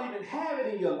you don't even have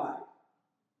it in your life.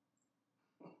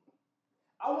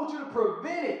 I want you to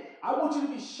prevent it. I want you to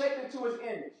be shaped into his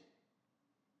image.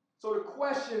 So the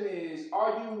question is,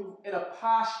 are you in a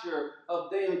posture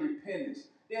of daily repentance?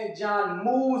 Then John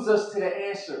moves us to the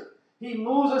answer. He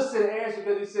moves us to the answer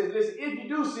because he says, listen, if you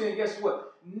do sin, guess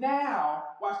what? Now,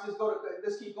 watch this,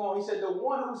 let's keep going. He said, the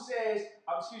one who says,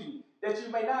 that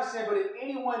you may not sin, but if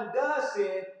anyone does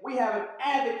sin, we have an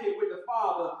advocate with the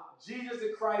Father, Jesus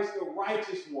the Christ, the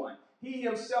righteous one. He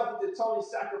himself is the total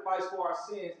sacrifice for our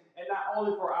sins, and not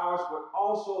only for ours, but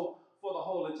also for the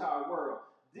whole entire world.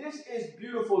 This is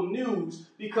beautiful news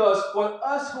because for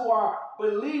us who are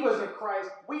believers in Christ,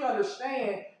 we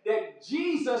understand that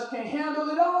Jesus can handle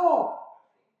it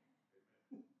all.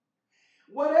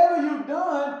 Whatever you've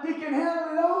done, he can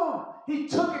handle it all. He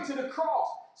took it to the cross.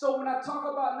 So when I talk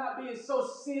about not being so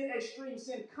extreme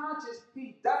sin conscious,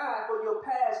 he died for your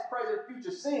past, present,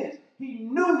 future sins. He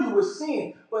knew you were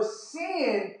sin. But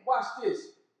sin, watch this,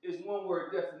 is one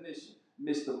word definition: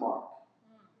 miss the mark.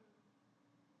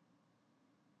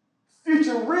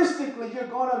 Futuristically, you're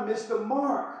going to miss the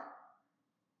mark.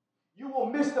 You will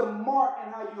miss the mark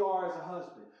in how you are as a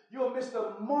husband. You'll miss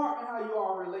the mark in how you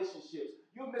are in relationships.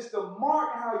 You'll miss the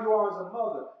mark in how you are as a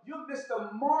mother. You'll miss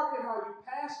the mark in how you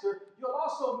pastor. You'll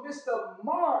also miss the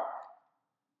mark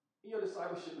in your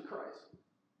discipleship of Christ.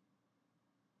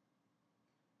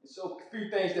 And so, a few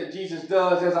things that Jesus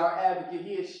does as our advocate.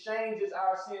 He exchanges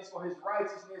our sins for his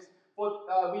righteousness.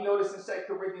 We notice in 2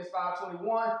 Corinthians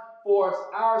 5:21,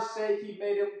 for our sake he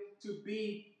made him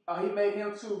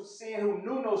to sin who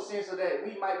knew no sin, so that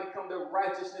we might become the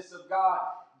righteousness of God.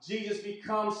 Jesus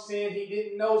becomes sin. He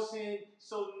didn't know sin,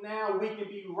 so now we can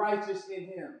be righteous in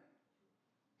him.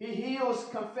 He heals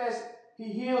confess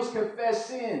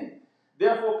sin.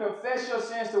 Therefore, confess your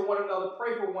sins to one another,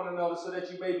 pray for one another so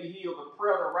that you may be healed. The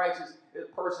prayer of the righteous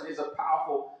person is a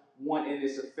powerful one in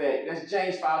its effect. That's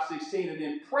James 5:16. And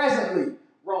then presently,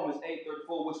 Romans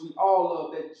 8:34, which we all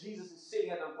love, that Jesus is sitting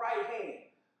at the right hand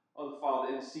of the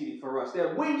Father interceding for us.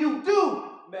 That when you do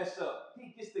mess up,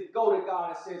 he gets to go to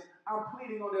God and says, I'm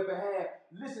pleading on their behalf.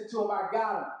 Listen to him, I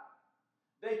got them.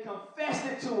 They confessed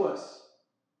it to us,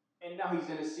 and now he's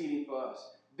interceding for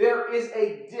us. There is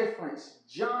a difference.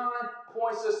 John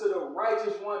points us to the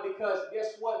righteous one because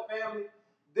guess what, family?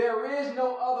 There is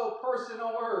no other person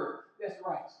on earth that's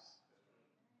righteous.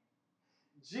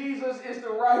 Jesus is the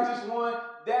righteous one.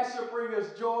 That should bring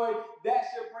us joy. That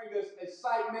should bring us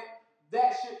excitement.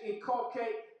 That should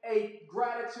inculcate a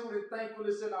gratitude and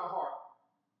thankfulness in our heart.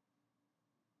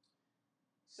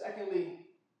 Secondly,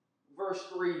 verse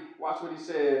 3, watch what he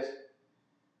says.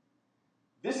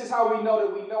 This is how we know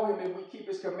that we know him and we keep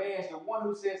his commands. The one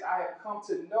who says, I have come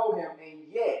to know him and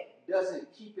yet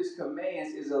doesn't keep his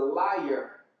commands is a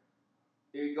liar.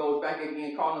 Here he goes back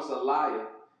again, calling us a liar,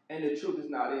 and the truth is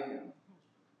not in him.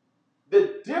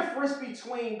 The difference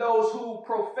between those who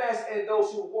profess and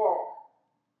those who walk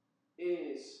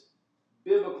is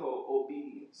biblical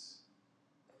obedience.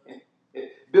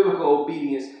 Biblical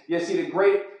obedience. You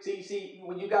see,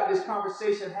 when you got this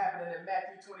conversation happening in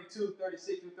Matthew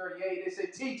 22:36-38, they say,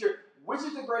 teacher, which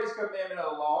is the greatest commandment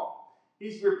of the law?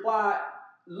 He's replied,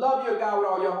 love your God with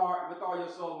all your heart, with all your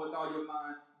soul, with all your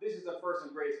mind. This is the first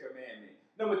and greatest commandment.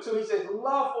 Number 2, he says,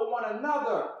 love for one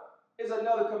another is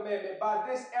another commandment. By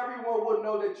this, everyone will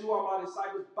know that you are my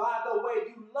disciples, by the way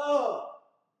you love.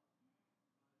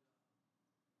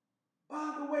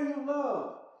 By the way you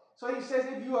love. So he says,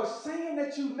 if you are saying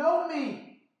that you know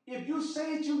me, if you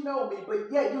say that you know me,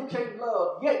 but yet you can't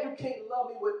love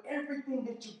me with everything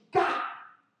that you got,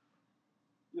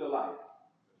 you're a liar.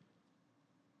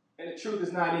 And the truth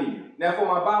is not in you. Now, for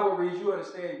my Bible reads, you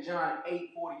understand John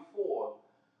 8:44,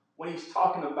 when he's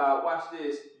talking about, watch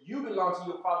this, you belong to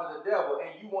your father the devil, and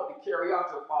you want to carry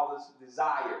out your father's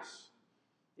desires.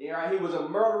 Yeah, he was a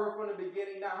murderer from the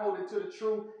beginning, not holding to the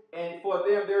truth, and for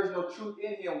them there is no truth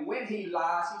in him. When he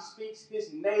lies, he speaks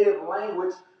his native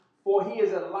language, for he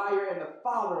is a liar and the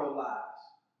father of lies.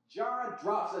 John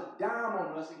drops a dime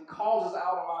on us and calls us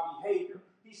out on our behavior.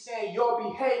 He's saying your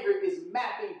behavior is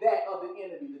mapping that of the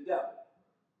enemy, the devil.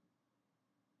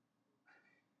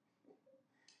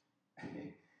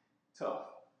 Tough.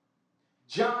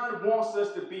 John wants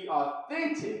us to be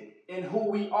authentic in who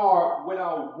we are with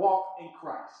our walk in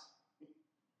Christ.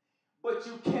 But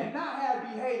you cannot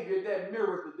have behavior that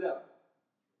mirrors the devil.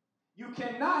 You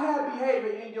cannot have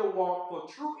behavior in your walk for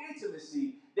true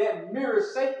intimacy that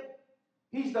mirrors Satan.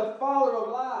 He's the father of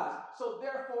lies. So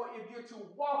therefore, if you're to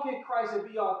walk in Christ and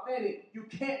be authentic, you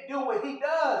can't do what he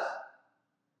does.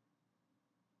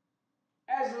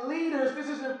 As leaders, this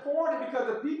is important because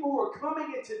the people who are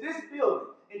coming into this building,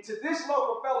 into this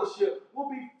local fellowship, will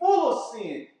be full of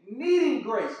sin, needing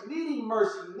grace, needing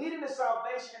mercy, needing the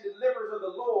salvation and deliverance of the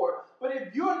Lord. But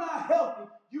if you're not healthy,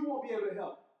 you won't be able to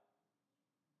help.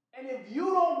 And if you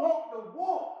don't walk the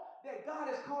walk that God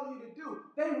is calling you to do,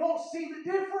 they won't see the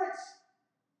difference.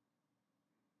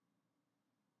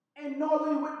 And not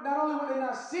only would they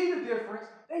not see the difference,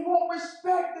 they won't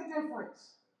respect the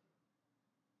difference.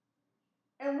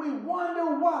 And we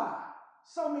wonder why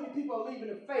so many people are leaving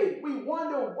the faith. We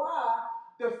wonder why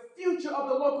the future of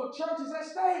the local church is at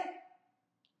stake.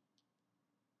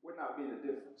 We're not being a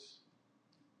difference.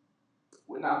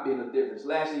 We're not being a difference.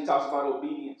 Lastly, he talks about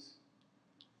obedience.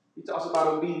 He talks about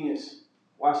obedience.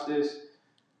 Watch this.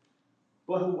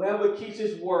 But whoever keeps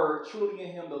his word, truly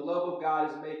in him, the love of God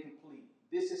is made complete.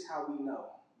 This is how we know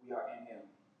we are in him.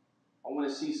 I want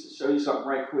to show you something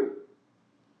right quick.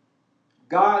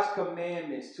 God's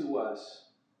commandments to us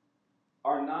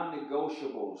are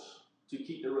non-negotiables to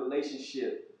keep the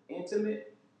relationship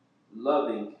intimate,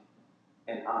 loving,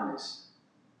 and honest.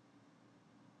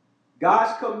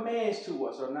 God's commands to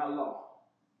us are not law.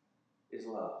 It's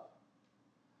love.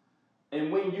 And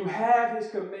when you have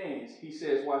his commands, he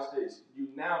says, watch this, you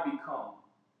now become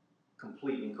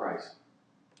complete in Christ.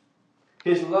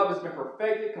 His love has been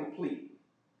perfected, complete.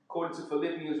 According to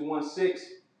Philippians 1:6,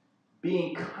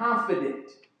 being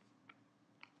confident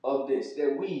of this,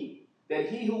 that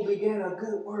he who began a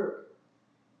good work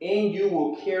in you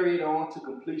will carry it on to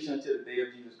completion until the day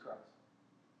of Jesus Christ.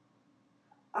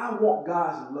 I want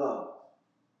God's love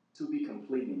to be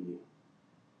complete in you.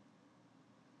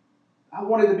 I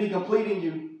want it to be complete in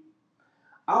you.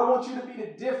 I want you to be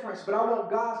the difference, but I want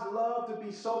God's love to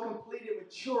be so complete and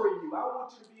mature in you. I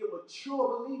want you to be a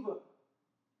mature believer.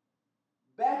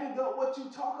 Backing up what you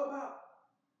talk about.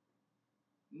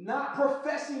 Not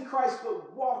professing Christ,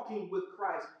 but walking with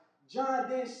Christ. John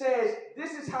then says,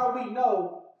 this is how we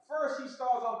know. First, he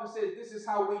starts off and says, this is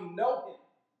how we know him.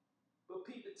 But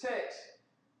peep the text.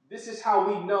 This is how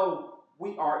we know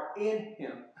we are in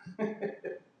him.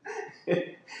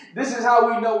 This is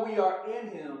how we know we are in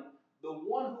him. The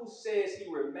one who says he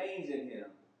remains in him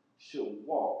should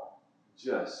walk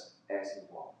just as he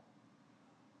walked.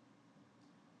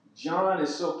 John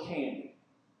is so candid.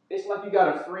 It's like you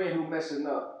got a friend who messing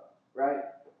up, right?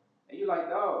 And you're like,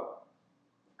 dog,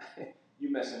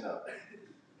 you messing up.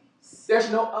 There's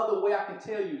no other way I can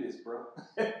tell you this, bro.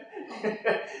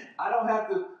 I don't have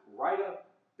to write a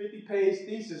 50-page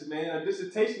thesis, man, a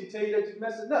dissertation to tell you that you're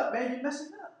messing up. Man, you're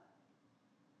messing up.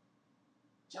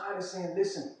 John is saying,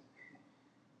 listen,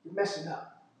 you're messing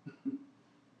up.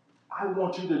 I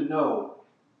want you to know.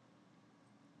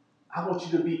 I want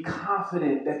you to be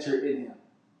confident that you're in him.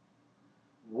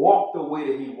 Walk the way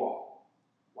that he walked.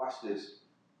 Watch this.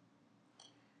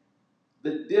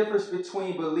 The difference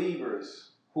between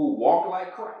believers who walk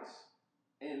like Christ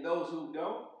and those who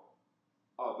don't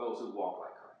are those who walk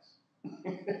like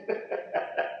Christ.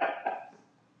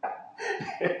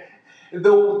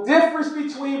 The difference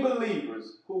between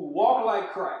believers who walk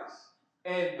like Christ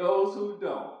and those who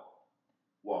don't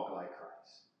walk like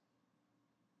Christ.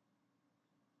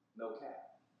 No cap.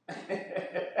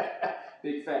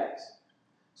 Big facts.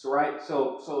 So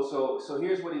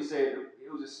here's what he said.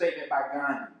 It was a statement by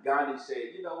Gandhi. Gandhi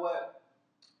said, you know what?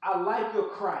 I like your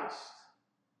Christ.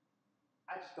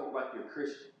 I just don't like your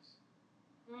Christians.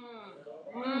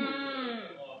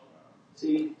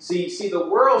 See, the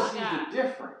world sees the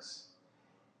difference.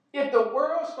 If the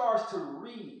world starts to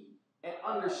read and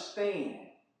understand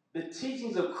the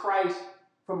teachings of Christ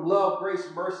from love, grace,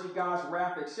 mercy, God's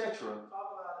wrath, etc.,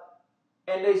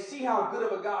 and they see how good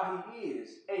of a God he is,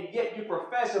 and yet you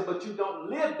profess him, but you don't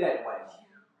live that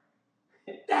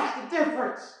way. That's the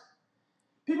difference.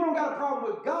 People don't got a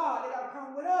problem with God, they got a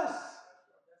problem with us.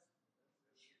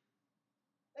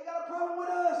 They got a problem with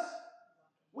us.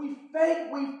 We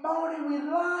fake, we phony, we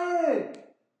lying.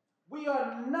 We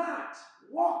are not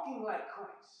walking like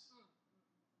Christ.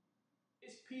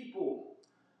 It's people.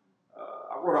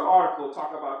 I wrote an article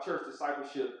talking about church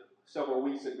discipleship several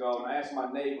weeks ago, and I asked my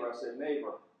neighbor, I said,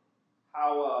 neighbor,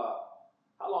 how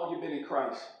long you been in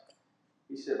Christ?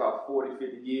 He said about 40,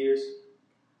 50 years.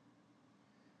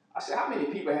 I said, how many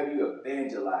people have you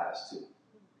evangelized to?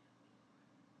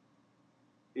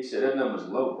 He said, that number's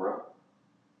low, bro.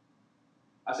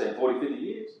 I said, 40, 50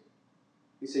 years?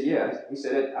 He said, yeah. He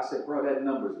said, I said, bro, that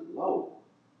number's low.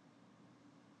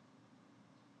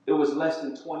 It was less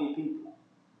than 20 people.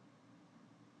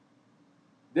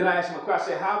 Then I asked him a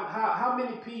question. I said, how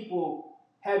many people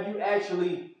have you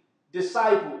actually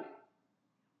discipled?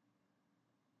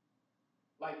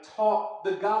 Like taught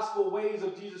the gospel ways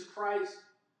of Jesus Christ,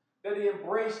 that they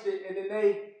embraced it, and then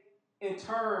they, in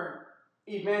turn,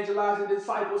 evangelized and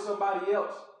discipled somebody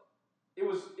else. It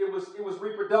was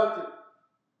reproductive.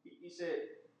 He said,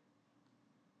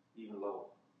 even lower.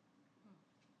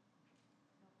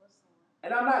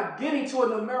 And I'm not getting to a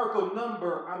numerical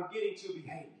number, I'm getting to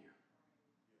behavior.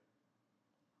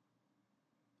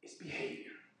 It's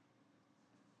behavior.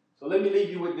 So let me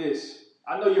leave you with this.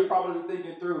 I know you're probably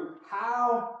thinking through,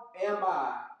 how am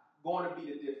I going to be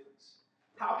the difference?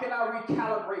 How can I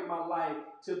recalibrate my life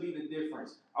to be the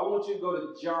difference? I want you to go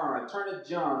to John. Turn to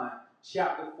John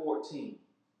chapter 14.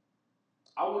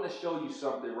 I want to show you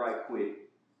something right quick.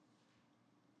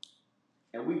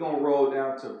 And we're going to roll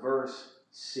down to verse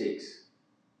 6.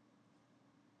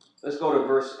 Let's go to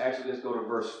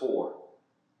verse 4.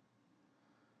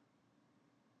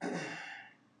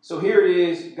 So here it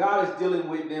is. God is dealing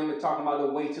with them and talking about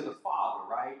the way to the Father,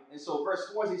 right? And so verse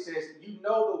 4, he says, you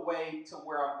know the way to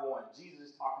where I'm going. Jesus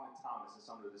is talking to Thomas and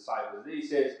some of the disciples. Then he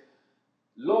says,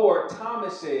 Lord,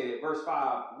 Thomas said, verse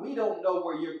 5, we don't know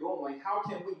where you're going. How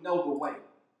can we know the way?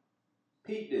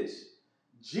 Peep this.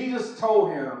 Jesus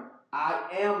told him, I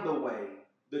am the way,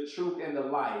 the truth, and the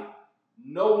life.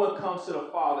 No one comes to the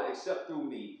Father except through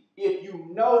me. If you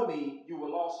know me, you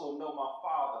will also know my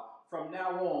Father. From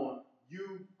now on,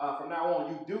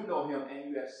 you do know him and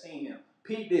you have seen him.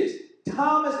 Peep this.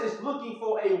 Thomas is looking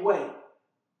for a way.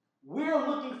 We're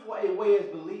looking for a way as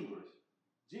believers.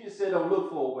 Jesus said, don't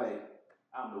look for a way.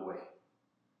 I'm the way.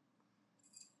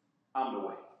 I'm the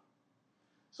way.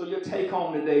 So your take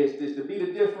home today is this. To be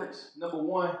the difference, number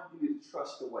one, you need to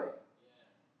trust the way.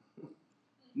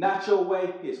 Not your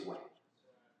way, his way.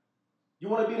 You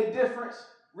want to be the difference?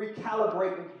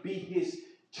 Recalibrate and be his.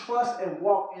 Trust and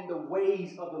walk in the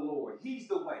ways of the Lord. He's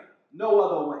the way. No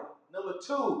other way. Number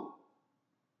two,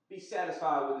 be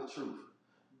satisfied with the truth.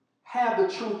 Have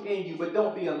the truth in you, but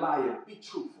don't be a liar. Be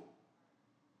truthful.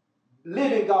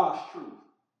 Live in God's truth.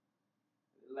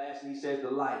 Lastly, he says the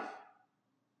life.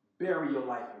 Bury your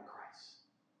life in Christ.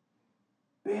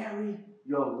 Bury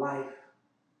your life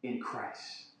in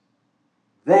Christ.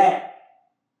 That,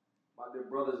 my dear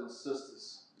brothers and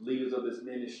sisters, leaders of this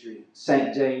ministry,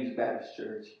 St. James Baptist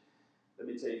Church, let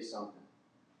me tell you something.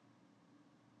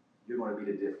 You're going to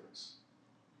be the difference.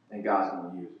 And God's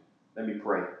going to use it. Let me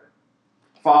pray.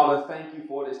 Father, thank you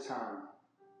for this time.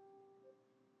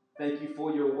 Thank you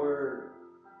for your word.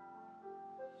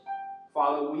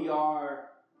 Father, we are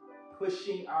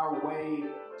pushing our way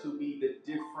to be the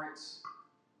difference.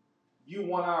 You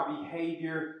want our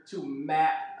behavior to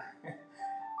map,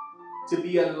 to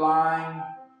be aligned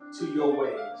to your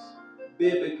ways,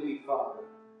 biblically, Father.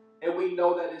 And we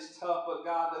know that it's tough, but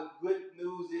God, the good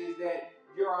news is that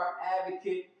you're our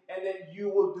advocate and that you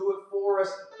will do it for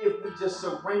us if we just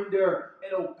surrender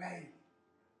and obey.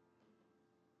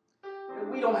 And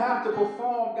we don't have to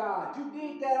perform, God. You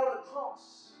did that on the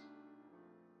cross.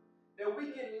 That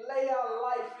we can lay our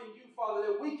life in you, Father.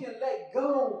 That we can let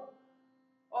go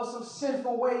of some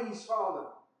sinful ways, Father.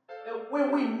 That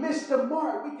when we miss the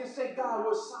mark, we can say, God,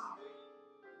 we're sorry.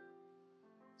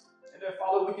 And that,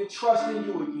 Father, we can trust in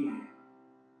you again.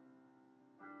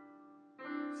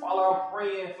 Father, I'm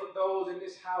praying for those in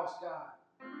this house, God,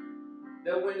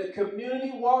 that when the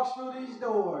community walks through these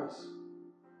doors,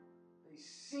 they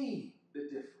see the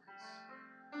difference.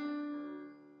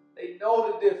 They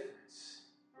know the difference.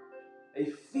 They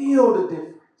feel the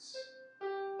difference.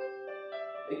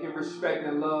 They can respect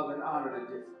and love and honor the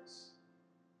difference.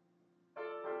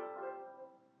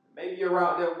 Maybe you're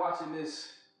out there watching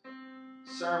this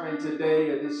sermon today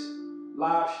or this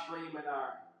live stream in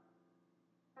our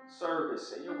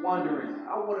service, and you're wondering,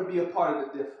 I want to be a part of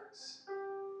the difference.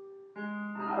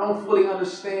 I don't fully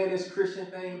understand this Christian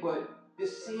thing, but it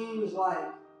seems like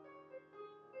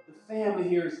the family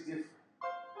here is different.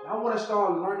 And I want to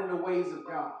start learning the ways of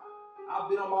God. I've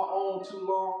been on my own too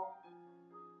long.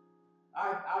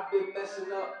 I've been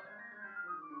messing up.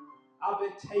 I've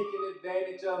been taking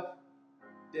advantage of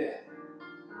death.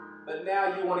 But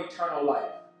now you want eternal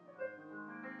life.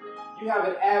 You have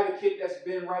an advocate that's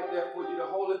been right there for you the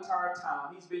whole entire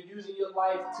time. He's been using your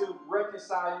life to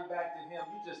reconcile you back to him.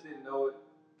 You just didn't know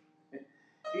it.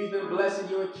 He's been blessing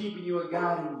you and keeping you and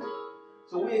guiding you.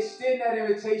 So we extend that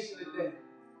invitation today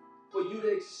for you to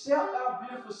accept our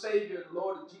beautiful Savior, the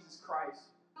Lord Jesus Christ.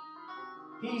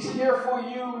 He's here for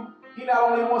you. He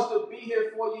not only wants to be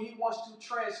here for you, he wants to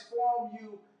transform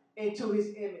you into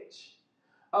his image.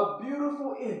 A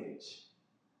beautiful image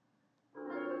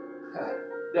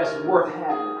that's worth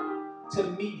having to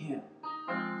meet him.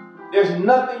 There's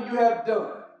nothing you have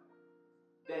done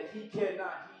that he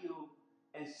cannot heal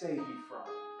and save you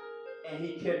from. And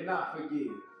he cannot forgive.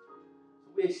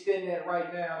 So we extend that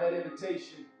right now, that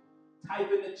invitation.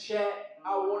 Type in the chat,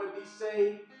 I want to be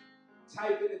saved.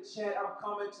 Type in the chat, I'm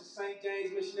coming to St.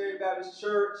 James Missionary Baptist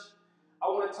Church. I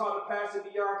want to talk to Pastor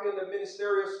Bianca and the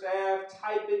ministerial staff.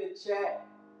 Type in the chat,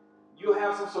 You'll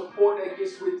have some support that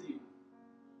gets with you.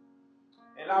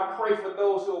 And I pray for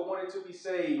those who are wanting to be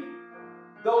saved.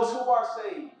 Those who are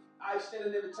saved, I extend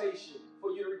an invitation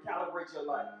for you to recalibrate your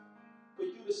life. For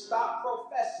you to stop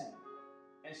professing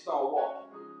and start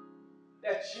walking.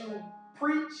 That you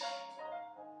preach,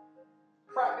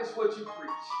 practice what you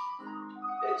preach.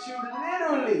 That you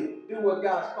literally do what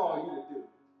God's calling you to do.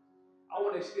 I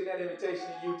want to extend that invitation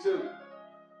to you too.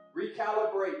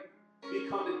 Recalibrate,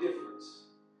 become the difference.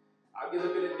 I'll give a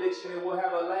benediction and we'll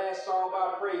have a last song by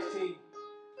our praise team.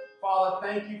 Father,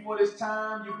 thank you for this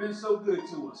time. You've been so good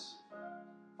to us.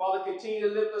 Father, continue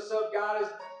to lift us up. God,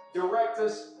 direct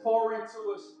us, pour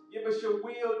into us. Give us your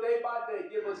will day by day.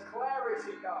 Give us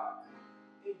clarity, God.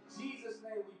 In Jesus'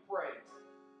 name we pray.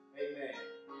 Amen.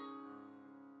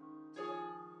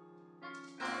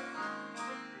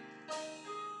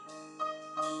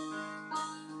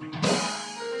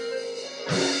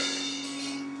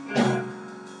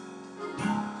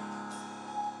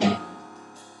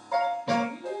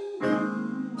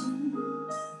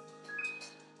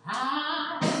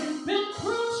 I've been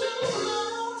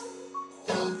crucified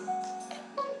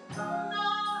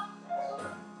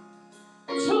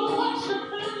to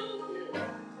worship Him.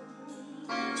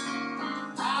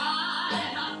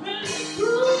 I have been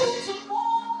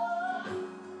crucified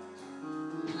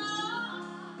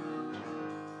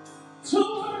to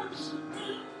worship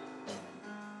Him.